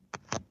player.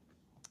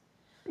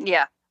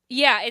 Yeah.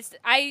 Yeah,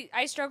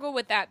 I struggle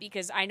with that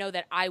because I know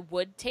that I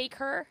would take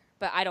her,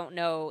 but I don't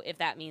know if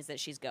that means that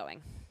she's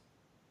going.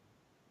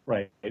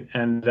 Right.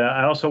 And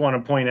I also want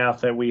to point out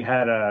that we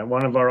had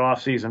one of our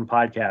off-season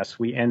podcasts,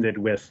 we ended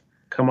with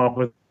come up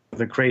with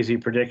the crazy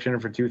prediction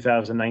for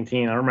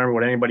 2019. I don't remember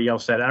what anybody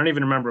else said. I don't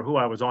even remember who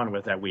I was on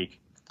with that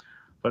week.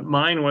 But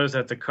mine was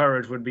that the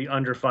Courage would be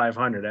under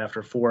 500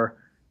 after 4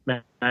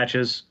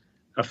 matches.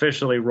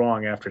 Officially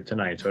wrong after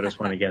tonight. So I just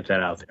want to get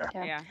that out there.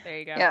 Yeah, there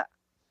you go. Yeah.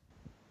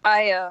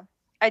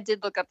 I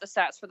did look up the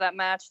stats for that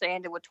match. They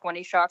ended with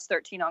 20 shots,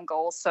 13 on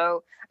goal.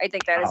 So I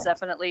think that is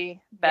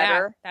definitely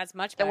better. Yeah, that's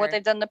much better than what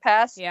they've done in the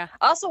past. Yeah.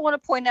 I also want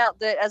to point out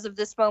that as of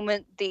this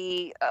moment,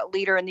 the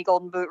leader in the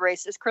Golden Boot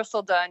race is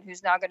Christen Dunn,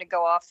 who's now going to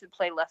go off to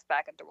play left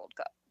back at the World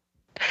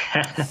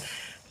Cup.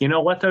 You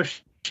know what, though?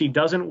 She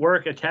doesn't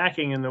work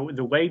attacking, and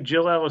the way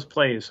Jill Ellis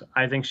plays,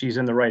 I think she's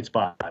in the right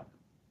spot.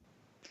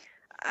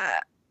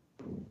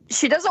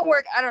 She doesn't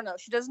work. I don't know.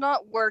 She does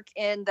not work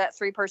in that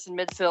 3-person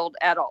midfield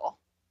at all.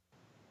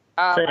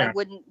 I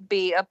wouldn't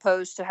be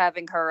opposed to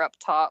having her up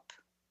top,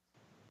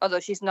 although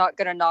she's not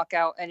going to knock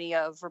out any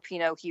of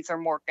Rapinoe, Heath, or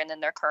Morgan in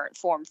their current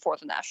form for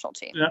the national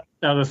team.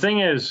 Now, the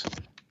thing is,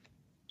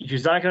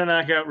 she's not going to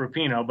knock out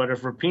Rapinoe, but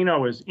if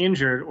Rapinoe is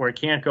injured or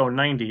can't go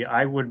 90,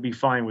 I would be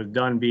fine with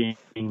Dunn being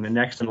the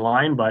next in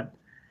line, but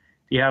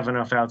you have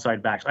enough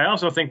outside backs. I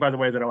also think, by the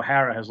way, that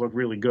O'Hara has looked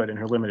really good in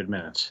her limited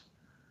minutes.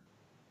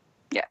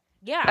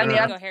 Yeah, I think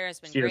O'Hara's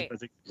been great. I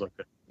think she's looked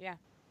good. Yeah.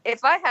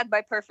 if I had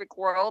my perfect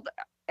world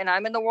and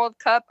I'm in the World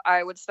Cup,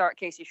 I would start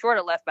Casey Short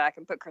at left back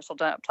and put Crystal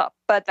Dunn up top.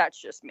 But that's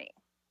just me.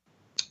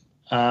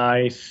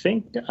 I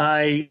think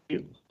I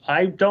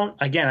don't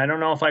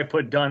know if I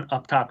put Dunn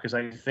up top because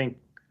I think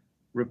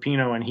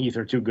Rapinoe and Heath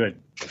are too good.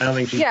 I don't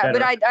think she's better.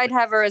 But I'd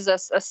have her as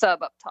a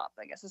sub up top,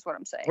 I guess is what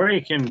I'm saying. Or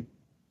you can,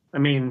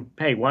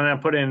 hey, why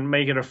not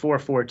make it a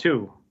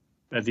 4-4-2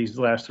 at these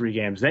last 3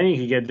 games? Then you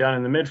could get Dunn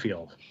in the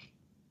midfield.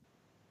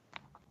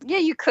 Yeah,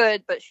 you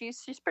could, but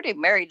she's pretty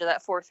married to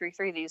that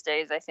 4-3-3 these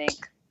days, I think.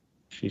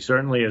 She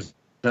certainly is.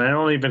 And I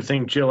don't even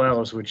think Jill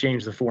Ellis would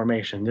change the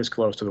formation this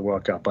close to the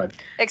World Cup. But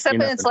except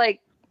when it's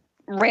like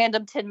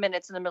random 10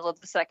 minutes in the middle of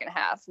the second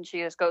half, and she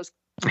just goes,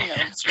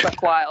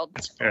 buck wild.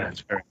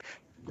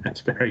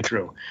 That's very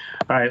true.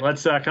 All right,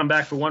 let's come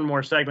back for one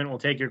more segment. We'll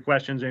take your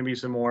questions, maybe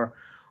some more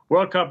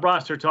World Cup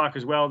roster talk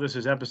as well. This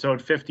is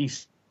episode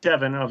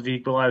 57 of the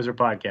Equalizer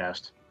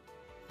podcast.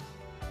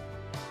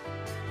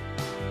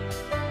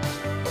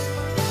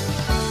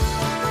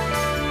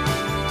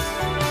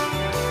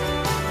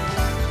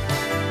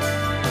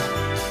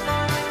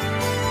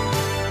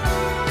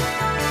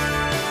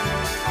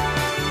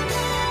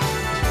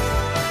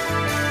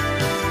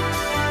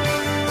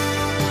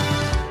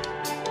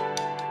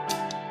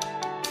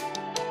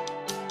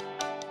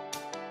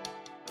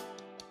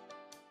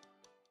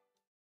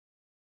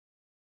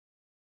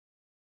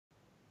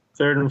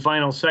 Third and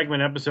final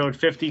segment, episode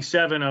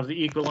 57 of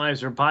the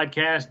Equalizer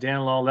podcast.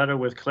 Dan Lauletta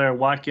with Claire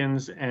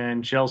Watkins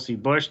and Chelsey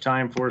Bush.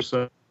 Time for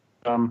some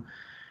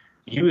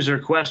user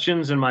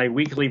questions and my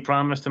weekly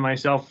promise to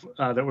myself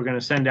that we're going to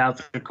send out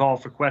the call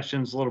for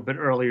questions a little bit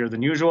earlier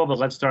than usual. But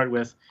let's start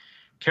with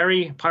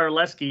Kerry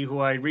Parleski, who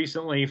I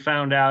recently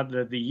found out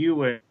that the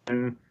U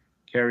in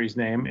Kerry's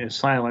name is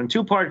silent.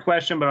 2-part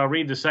question, but I'll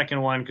read the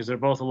second one because they're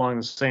both along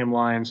the same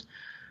lines.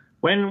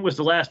 When was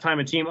the last time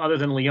a team other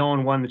than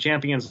Lyon won the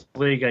Champions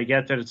League? I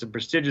get that it's a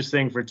prestigious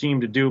thing for a team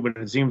to do, but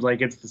it seems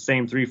like it's the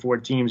same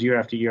 3-4 teams year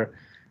after year.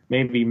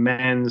 Maybe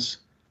men's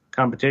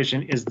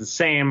competition is the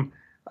same.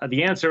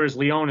 The answer is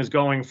Lyon is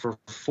going for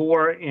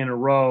 4 in a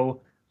row.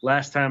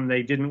 Last time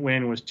they didn't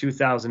win was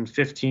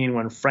 2015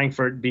 when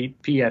Frankfurt beat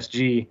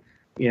PSG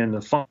in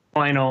the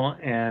final,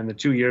 and the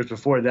 2 years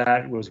before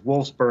that was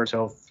Wolfsburg,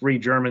 so 3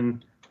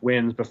 German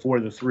wins before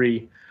the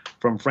 3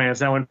 from France.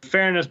 Now, in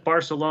fairness,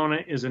 Barcelona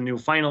is a new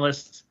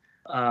finalist.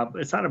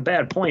 It's not a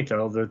bad point,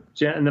 though.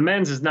 And the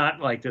men's is not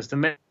like this. The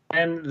men,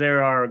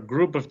 there are a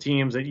group of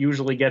teams that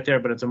usually get there,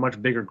 but it's a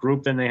much bigger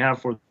group than they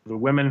have for the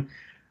women.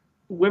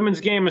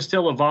 Women's game is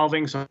still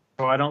evolving, so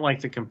I don't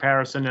like the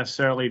comparison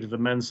necessarily to the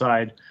men's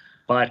side.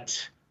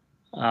 But,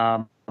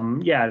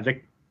 the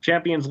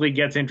Champions League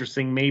gets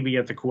interesting maybe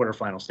at the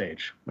quarterfinal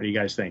stage. What do you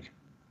guys think?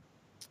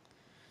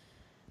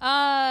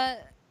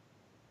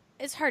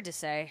 It's hard to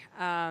say.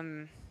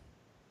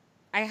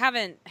 I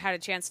haven't had a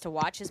chance to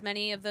watch as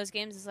many of those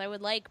games as I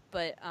would like,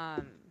 but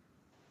I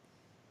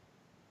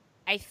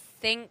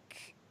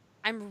think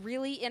I'm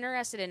really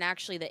interested in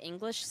actually the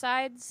English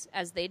sides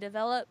as they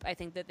develop. I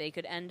think that they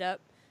could end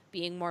up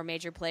being more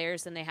major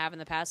players than they have in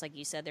the past. Like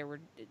you said, there were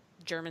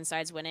German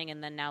sides winning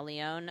and then now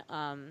Lyon.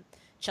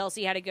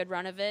 Chelsea had a good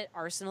run of it.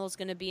 Arsenal is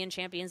going to be in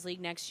Champions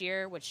League next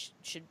year, which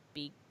should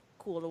be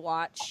cool to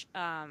watch.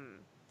 I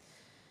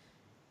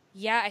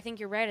think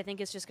you're right. I think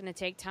it's just going to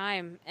take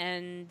time.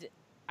 And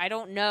I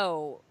don't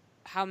know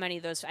how many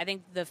of those. I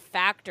think the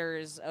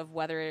factors of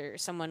whether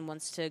someone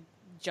wants to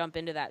jump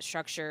into that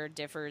structure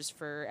differs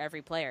for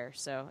every player,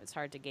 so it's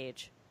hard to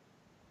gauge.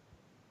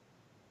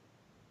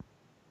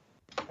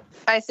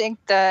 I think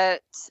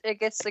that it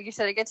gets, like you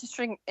said, it gets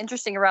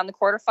interesting around the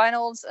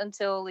quarterfinals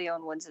until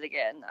Lyon wins it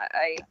again.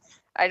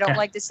 I don't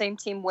like the same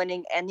team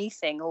winning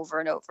anything over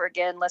and over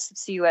again, unless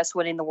it's the U.S.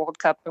 winning the World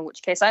Cup, in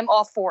which case I'm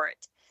all for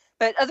it.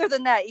 But other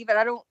than that, even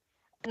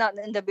not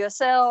in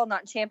NWSL,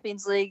 not in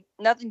Champions League,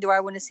 nothing do I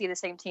want to see the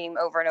same team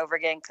over and over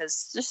again because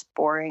it's just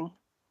boring.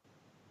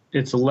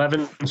 It's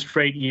 11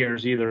 straight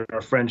years either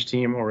a French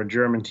team or a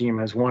German team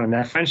has won, and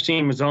that French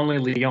team is only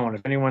Lyon.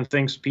 If anyone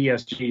thinks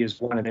PSG has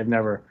won it, they've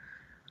never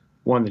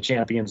won the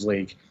Champions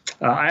League.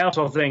 I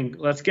also think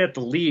let's get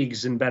the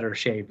leagues in better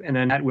shape, and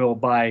then that will,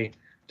 by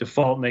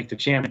default, make the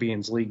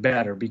Champions League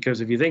better.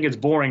 Because if you think it's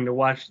boring to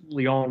watch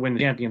Lyon win the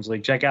Champions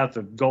League, check out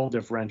the goal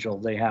differential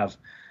they have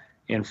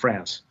in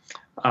France.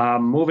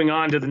 Moving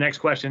on to the next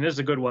question. This is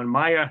a good one.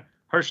 Maya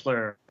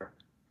Hirschler.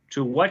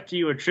 To what do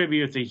you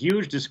attribute the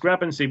huge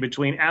discrepancy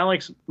between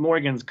Alex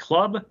Morgan's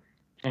club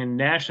and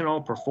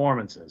national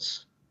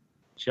performances?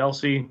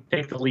 Chelsey,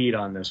 take the lead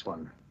on this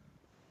one.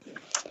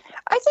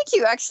 I think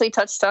you actually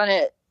touched on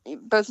it,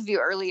 both of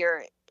you,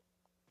 earlier.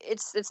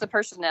 It's the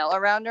personnel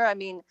around her. I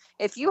mean,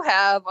 if you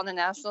have on the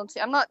national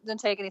team, I'm not going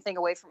to take anything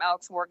away from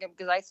Alex Morgan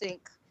because I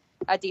think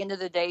at the end of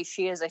the day,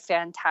 she is a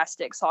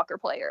fantastic soccer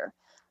player.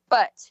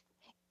 But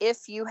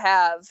if you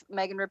have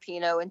Megan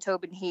Rapinoe and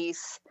Tobin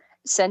Heath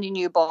sending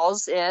you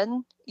balls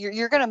in,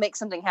 you're going to make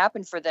something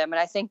happen for them.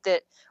 And I think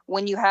that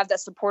when you have that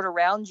support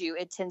around you,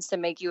 it tends to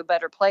make you a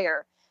better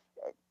player.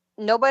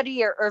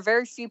 Nobody or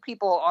very few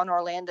people on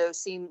Orlando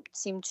seem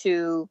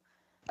to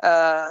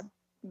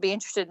be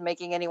interested in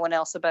making anyone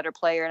else a better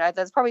player. And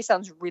that probably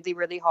sounds really,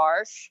 really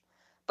harsh,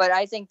 but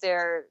I think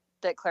that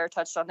Claire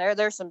touched on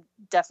there's some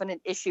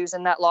definite issues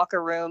in that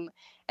locker room.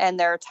 And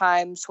there are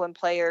times when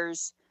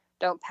players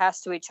don't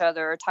pass to each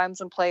other, or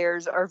times when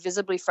players are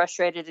visibly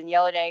frustrated and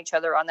yelling at each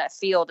other on that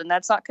field. And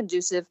that's not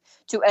conducive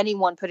to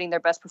anyone putting their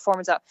best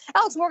performance out.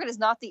 Alex Morgan is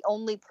not the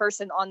only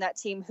person on that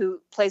team who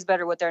plays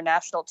better with their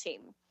national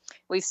team.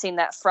 We've seen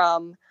that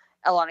from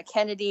Alana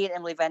Kennedy and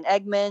Emily Van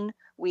Egmond.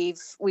 We've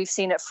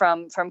seen it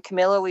from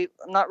Camilla. I'm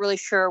not really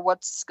sure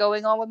what's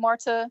going on with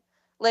Marta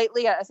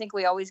lately. I think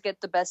we always get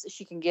the best that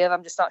she can give.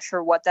 I'm just not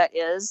sure what that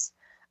is.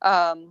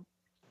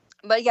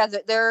 But yeah,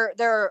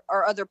 there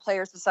are other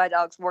players besides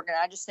Alex Morgan.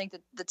 I just think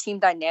that the team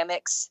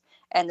dynamics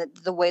and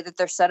the way that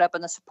they're set up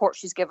and the support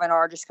she's given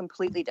are just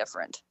completely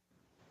different.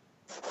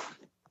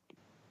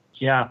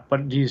 Yeah,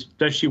 but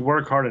does she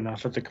work hard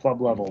enough at the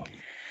club level?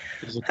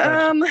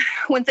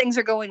 When things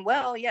are going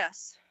well,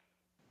 yes.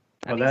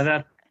 Well,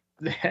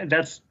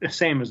 that's the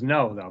same as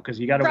no, though, because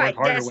you got to work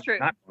harder. That's true.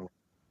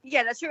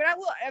 Yeah, that's true.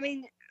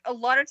 And a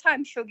lot of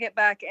times she'll get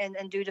back and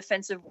do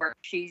defensive work.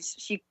 She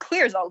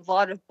clears a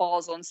lot of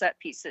balls on set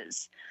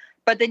pieces.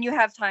 But then you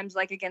have times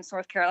like against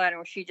North Carolina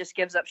where she just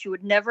gives up. She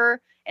would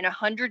never in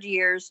 100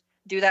 years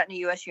do that in a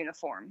U.S.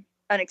 uniform.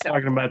 Unacceptable.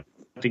 Talking about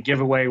the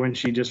giveaway when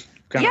she just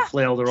kind of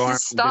flailed her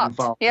arms. Stopped.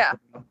 Yeah,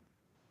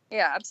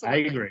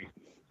 absolutely.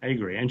 I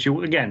agree. And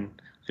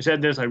I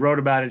said this, I wrote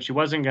about it. She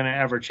wasn't going to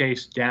ever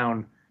chase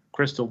down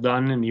Crystal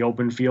Dunn in the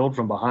open field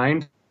from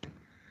behind.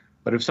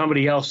 But if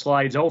somebody else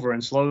slides over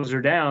and slows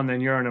her down, then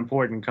you're an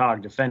important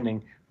cog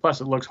defending. Plus,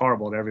 it looks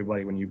horrible to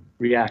everybody when you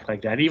react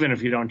like that, even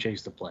if you don't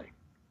chase the play.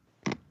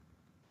 All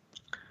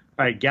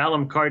right,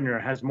 Gallum Gardner.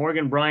 Has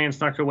Morgan Bryan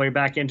snuck her way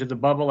back into the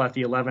bubble at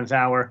the 11th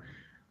hour?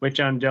 Which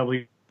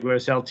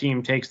NWSL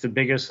team takes the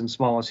biggest and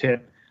smallest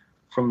hit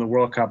from the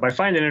World Cup? I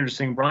find it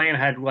interesting. Bryan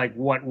had,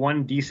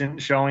 one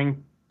decent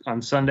showing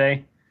on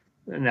Sunday.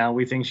 Now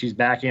we think she's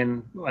back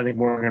in. I think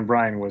Morgan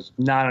Bryan was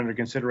not under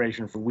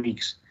consideration for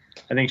weeks.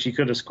 I think she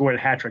could have scored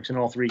hat tricks in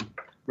all 3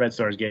 Red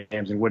Stars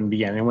games and wouldn't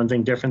be in. Anyone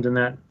think different than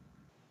that?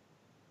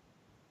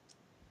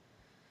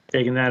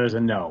 Taking that as a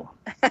no.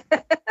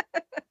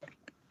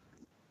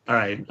 All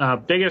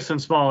right. Biggest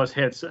and smallest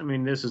hits. I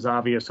mean, this is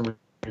obvious, and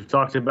we've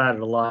talked about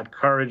it a lot.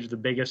 Courage, the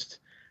biggest.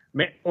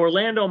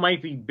 Orlando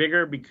might be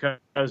bigger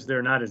because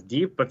they're not as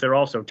deep, but they're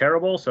also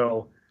terrible.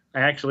 So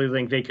I actually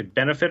think they could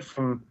benefit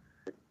from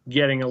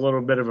getting a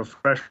little bit of a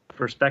fresh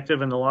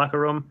perspective in the locker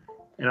room.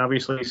 And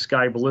obviously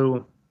Sky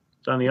Blue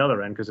is on the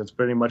other end because it's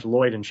pretty much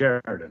Lloyd and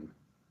Sheridan.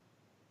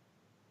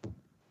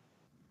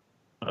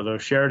 Although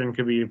Sheridan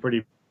could be a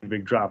pretty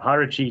big drop.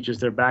 Haricic is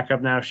their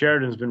backup now.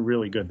 Sheridan's been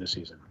really good this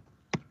season.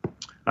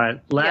 All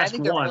right, last one. I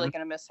think they're really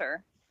going to miss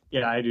her.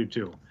 Yeah, I do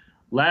too.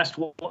 Last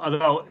one,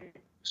 although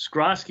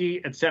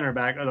Skrosky at center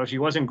back, although she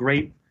wasn't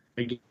great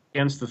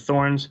against the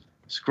Thorns,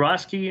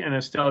 Skrosky and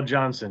Estelle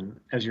Johnson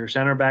as your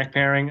center back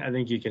pairing, I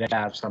think you could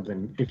have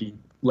something if you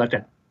let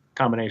that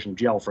combination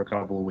gel for a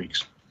couple of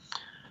weeks.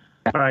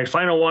 All right,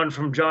 final one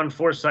from John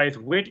Forsyth.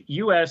 Which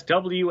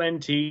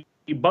USWNT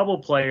bubble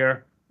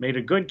player made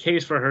a good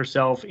case for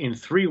herself in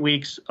 3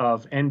 weeks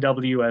of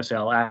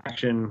NWSL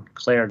action?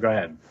 Claire, go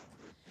ahead.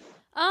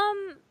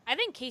 I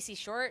think Casey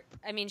Short.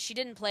 I mean, she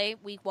didn't play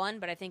week 1,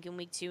 but I think in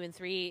week 2 and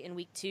 3, in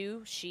week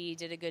 2, she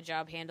did a good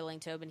job handling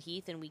Tobin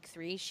Heath. In week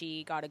 3,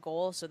 she got a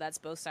goal, so that's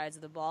both sides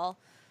of the ball.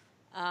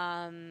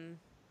 Trying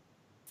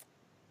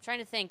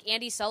to think.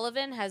 Andy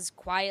Sullivan has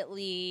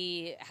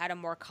quietly had a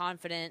more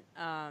confident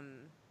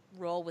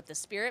role with the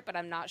Spirit, but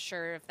I'm not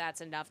sure if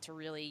that's enough to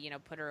really,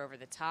 put her over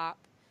the top.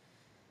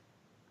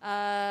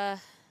 Other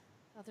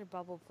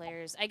bubble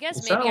players. I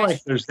guess maybe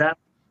there's that.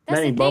 That's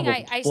many the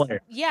thing.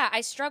 players. I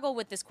struggle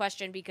with this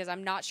question because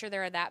I'm not sure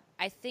there are that.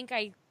 I think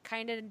I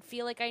kind of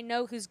feel like I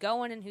know who's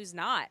going and who's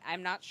not.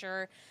 I'm not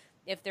sure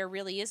if there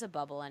really is a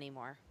bubble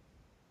anymore.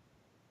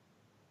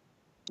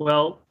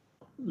 Well,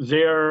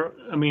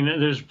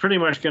 there's pretty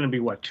much going to be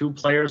 2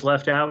 players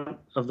left out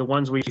of the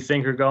ones we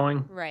think are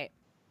going. Right.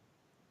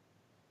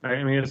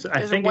 I mean,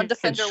 I think one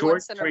defender, it's Short,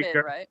 one center mid,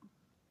 right?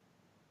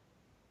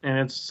 And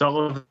it's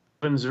Sullivan,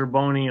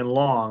 Zerboni, and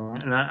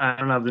Long. And I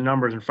don't have the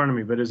numbers in front of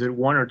me, but is it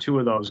 1 or 2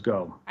 of those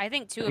go? I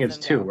think 2 I of think them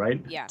it's 2, go.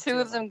 right? Yeah. 2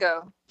 of them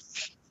go.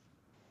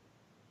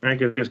 Right,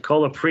 because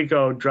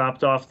Colaprico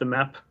dropped off the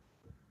map.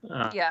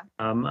 Yeah.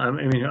 I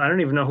mean, I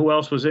don't even know who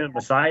else was in.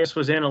 Matthias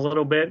was in a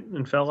little bit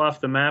and fell off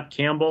the map.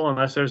 Campbell,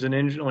 unless there's an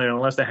injury,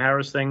 unless the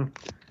Harris thing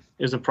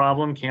is a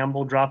problem,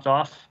 Campbell dropped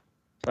off.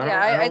 So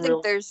I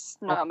think there's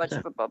not much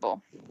of a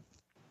bubble.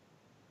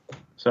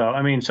 So,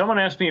 I mean, someone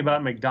asked me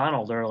about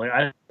McDonald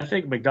earlier. I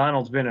think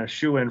McDonald's been a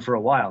shoo-in for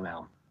a while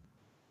now.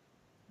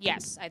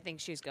 Yes, I think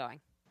she's going.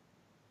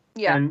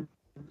 Yeah. And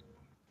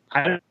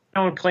I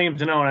don't claim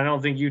to know, and I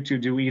don't think you two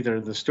do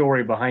either, the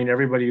story behind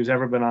everybody who's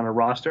ever been on a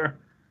roster.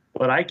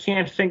 But I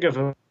can't think of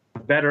a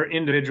better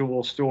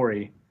individual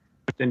story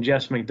than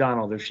Jess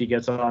McDonald if she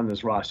gets on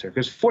this roster.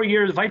 Because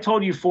if I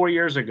told you 4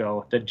 years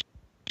ago that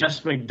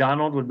Jess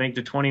McDonald would make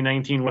the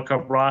 2019 World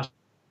Cup roster,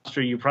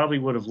 you probably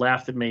would have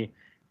laughed at me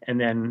and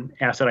then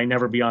ask that I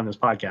never be on this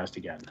podcast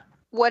again.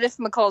 What if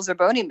McCall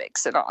Zerboni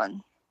makes it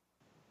on?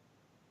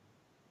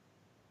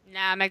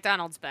 Nah,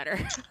 McDonald's better.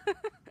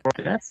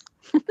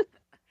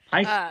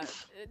 I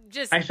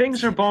think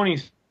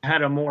Zerboni's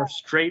had a more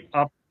straight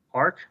up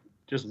arc,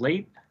 just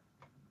late.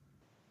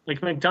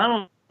 Like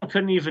McDonald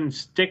couldn't even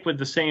stick with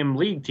the same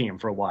league team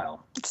for a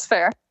while. It's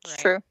fair. It's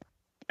true.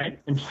 Right?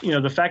 And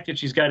the fact that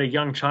she's got a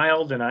young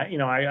child, and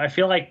I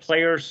feel like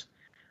players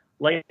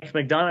like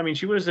McDonald. I mean,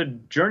 she was a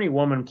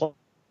journeywoman.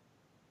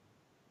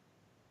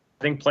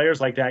 I think players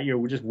like that, you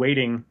were just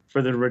waiting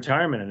for the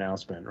retirement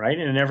announcement, right?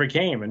 And it never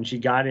came. And she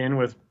got in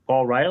with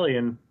Paul Riley,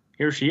 and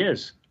here she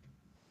is.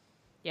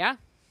 Yeah.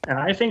 And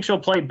I think she'll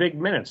play big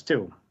minutes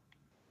too.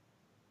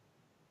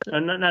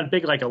 Not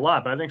big like a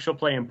lot, but I think she'll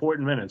play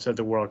important minutes at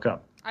the World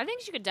Cup. I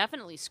think she could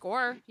definitely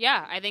score.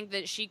 Yeah, I think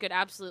that she could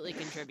absolutely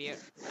contribute.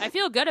 I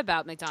feel good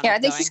about McDonald. Yeah, I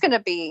think she's going to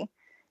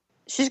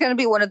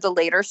be one of the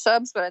later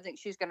subs, but I think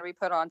she's going to be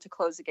put on to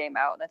close the game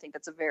out, and I think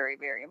that's a very,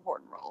 very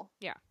important role.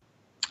 Yeah.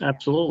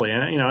 Absolutely.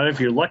 And, if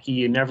you're lucky,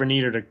 you never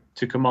need her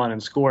to come on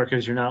and score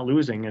because you're not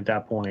losing at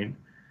that point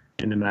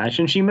in the match.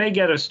 And she may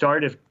get a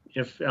start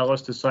if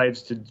Ellis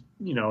decides to,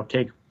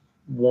 take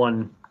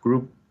one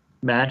group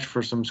match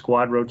for some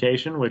squad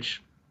rotation,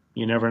 which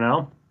you never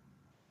know.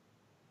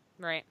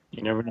 Right.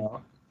 You never know.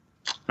 All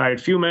right,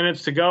 a few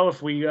minutes to go.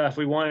 If we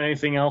want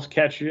anything else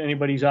catch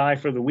anybody's eye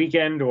for the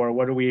weekend, or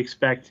what do we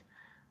expect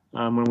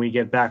when we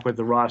get back with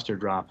the roster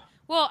drop?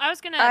 Well, I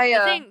was gonna.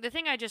 The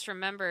thing I just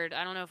remembered.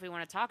 I don't know if we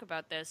want to talk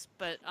about this,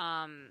 but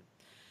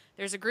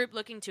there's a group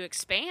looking to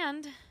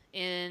expand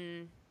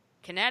in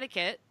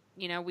Connecticut.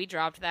 We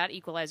dropped that.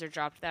 Equalizer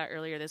dropped that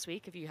earlier this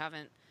week. If you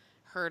haven't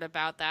heard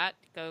about that,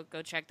 go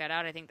check that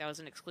out. I think that was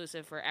an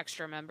exclusive for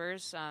extra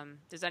members.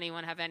 Does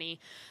anyone have any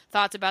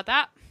thoughts about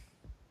that?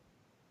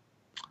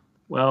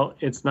 Well,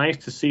 it's nice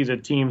to see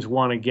that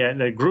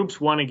groups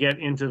want to get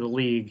into the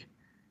league.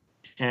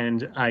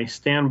 And I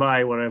stand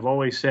by what I've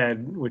always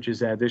said, which is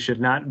that this should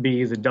not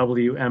be the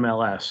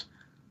WMLS.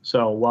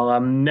 So while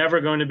I'm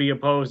never going to be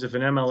opposed if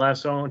an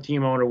MLS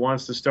team owner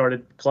wants to start a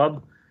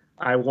club,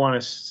 I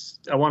want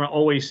to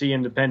always see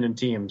independent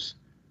teams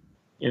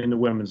in the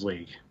women's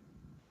league.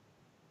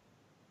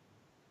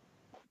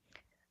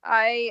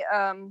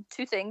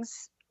 Two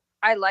things.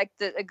 I like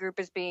that a group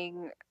is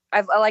being.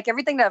 I like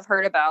everything that I've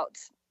heard about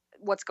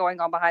what's going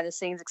on behind the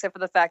scenes, except for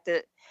the fact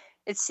that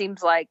it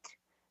seems like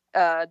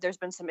there's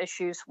been some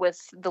issues with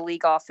the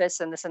league office,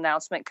 and this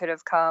announcement could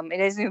have come. It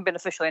hasn't even been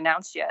officially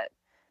announced yet,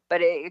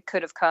 but it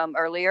could have come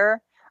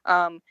earlier.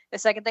 The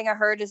second thing I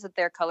heard is that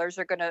their colors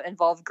are going to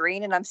involve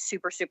green, and I'm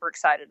super, super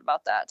excited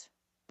about that.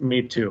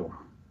 Me too.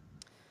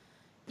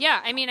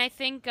 Yeah, I mean, I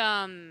think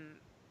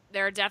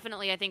there are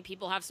definitely, I think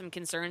people have some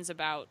concerns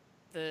about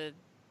the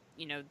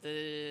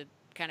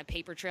kind of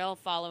paper trail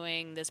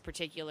following this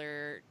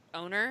particular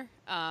owner.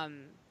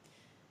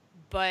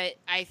 But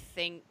I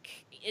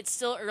think it's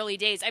still early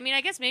days. I mean, I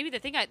guess maybe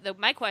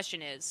my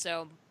question is,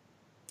 so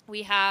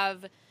we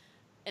have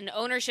an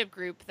ownership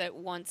group that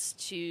wants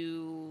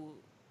to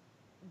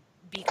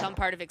become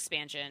part of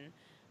expansion.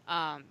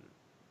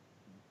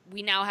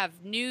 We now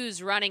have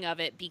news running of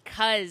it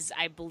because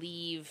I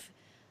believe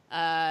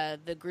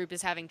the group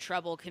is having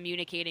trouble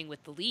communicating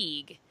with the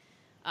league.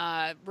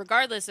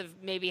 Regardless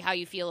of maybe how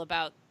you feel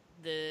about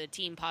the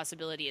team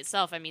possibility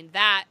itself, I mean,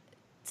 that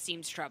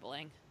seems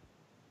troubling.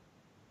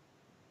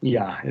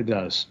 Yeah, it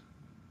does.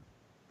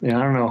 Yeah,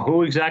 I don't know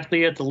who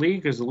exactly at the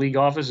league, because the league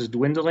office is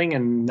dwindling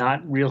and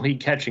not really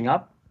catching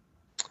up.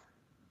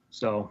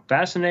 So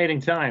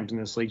fascinating times in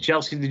this league.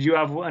 Chelsey, did you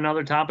have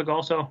another topic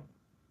also?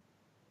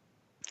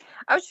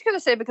 I was just going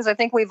to say, because I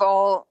think we've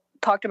all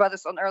talked about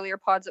this on earlier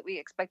pods, that we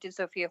expected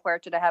Sofia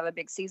Huerta to have a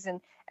big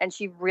season, and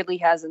she really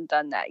hasn't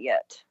done that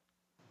yet.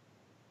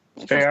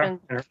 She's been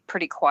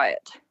pretty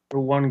quiet. Her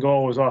one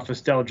goal was off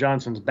Estelle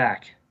Johnson's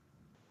back.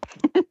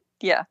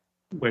 Yeah.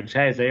 Which,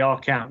 hey, they all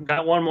count.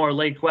 Got one more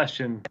late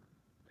question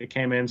that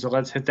came in, so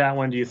let's hit that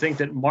one. Do you think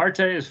that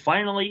Marta is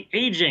finally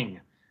aging?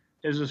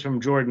 This is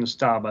from Jordan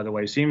Staub, by the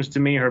way. Seems to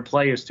me her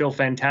play is still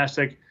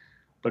fantastic,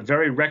 but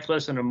very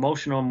reckless and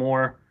emotional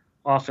more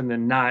often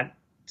than not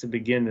to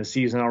begin the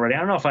season already. I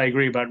don't know if I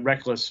agree about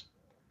reckless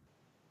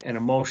and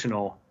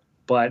emotional,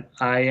 but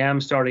I am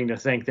starting to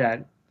think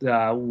that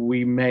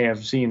we may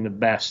have seen the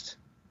best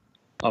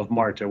of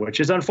Marta, which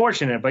is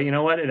unfortunate, but you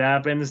know what? It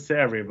happens to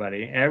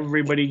everybody.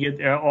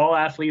 All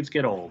athletes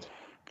get old.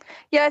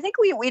 Yeah, I think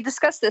we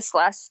discussed this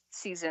last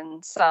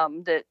season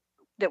some, that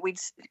we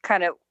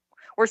kind of,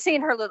 we're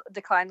seeing her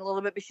decline a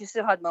little bit, but she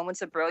still had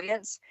moments of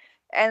brilliance.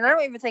 And I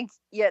don't even think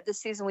yet this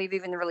season we've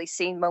even really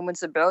seen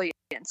moments of brilliance.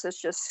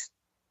 It's just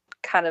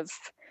kind of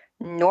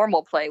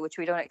normal play, which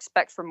we don't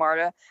expect from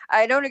Marta.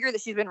 I don't agree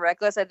that she's been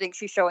reckless. I think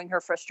she's showing her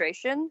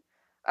frustration,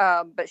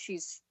 but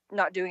she's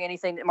not doing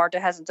anything that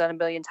Marta hasn't done a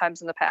billion times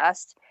in the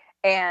past.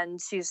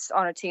 And she's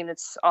on a team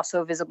that's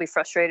also visibly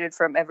frustrated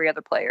from every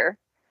other player.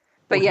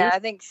 But I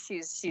think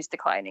she's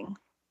declining.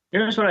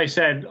 Here's what I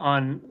said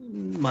on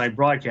my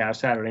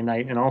broadcast Saturday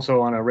night, and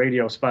also on a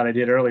radio spot I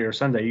did earlier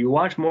Sunday. You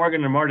watch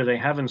Morgan and Marta, they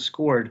haven't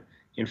scored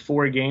in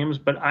 4 games,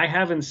 but I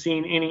haven't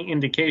seen any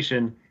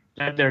indication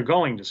that they're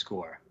going to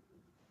score.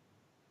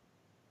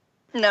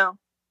 No.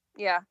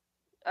 Yeah.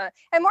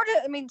 And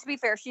Marta, I mean, to be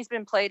fair, she's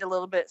been played a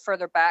little bit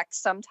further back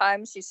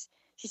sometimes.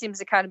 She seems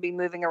to kind of be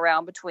moving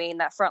around between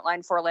that front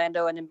line for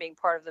Orlando and then being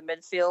part of the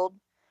midfield.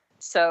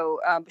 So,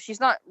 but she's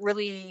not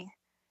really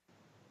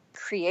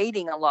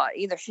creating a lot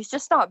either. She's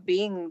just not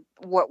being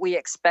what we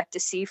expect to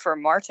see for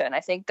Marta. And I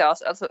think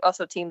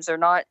also teams are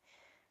not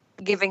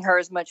giving her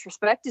as much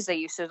respect as they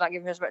used to, not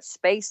giving her as much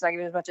space, not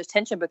giving her as much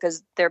attention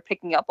because they're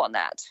picking up on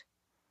that.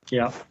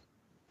 Yeah.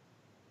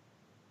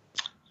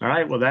 All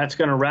right, well, that's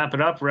going to wrap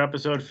it up for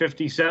episode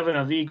 57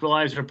 of the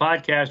Equalizer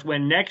podcast.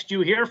 When next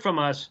you hear from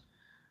us,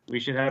 we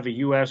should have a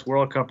U.S.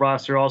 World Cup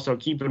roster. Also,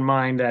 keep in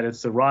mind that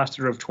it's the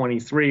roster of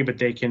 23, but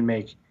they can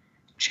make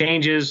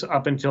changes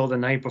up until the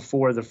night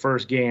before the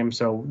first game,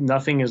 so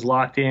nothing is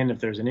locked in. If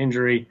there's an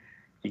injury,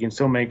 you can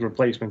still make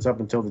replacements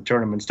up until the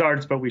tournament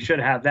starts, but we should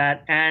have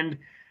that. And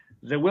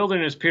the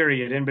wilderness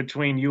period in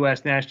between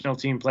U.S. national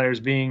team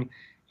players being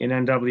in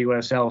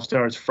NWSL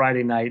starts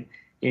Friday night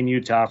in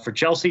Utah. For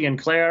Chelsey and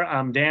Claire,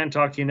 I'm Dan.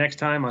 Talk to you next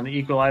time on the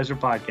Equalizer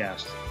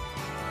podcast.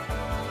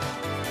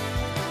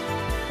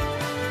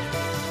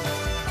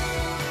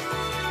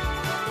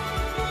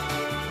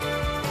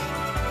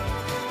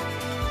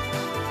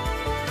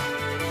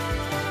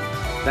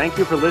 Thank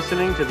you for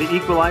listening to the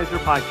Equalizer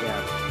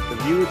podcast. The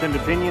views and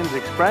opinions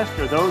expressed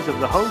are those of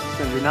the hosts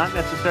and do not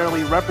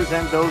necessarily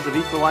represent those of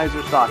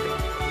Equalizer Soccer.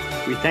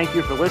 We thank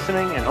you for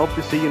listening and hope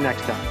to see you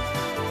next time.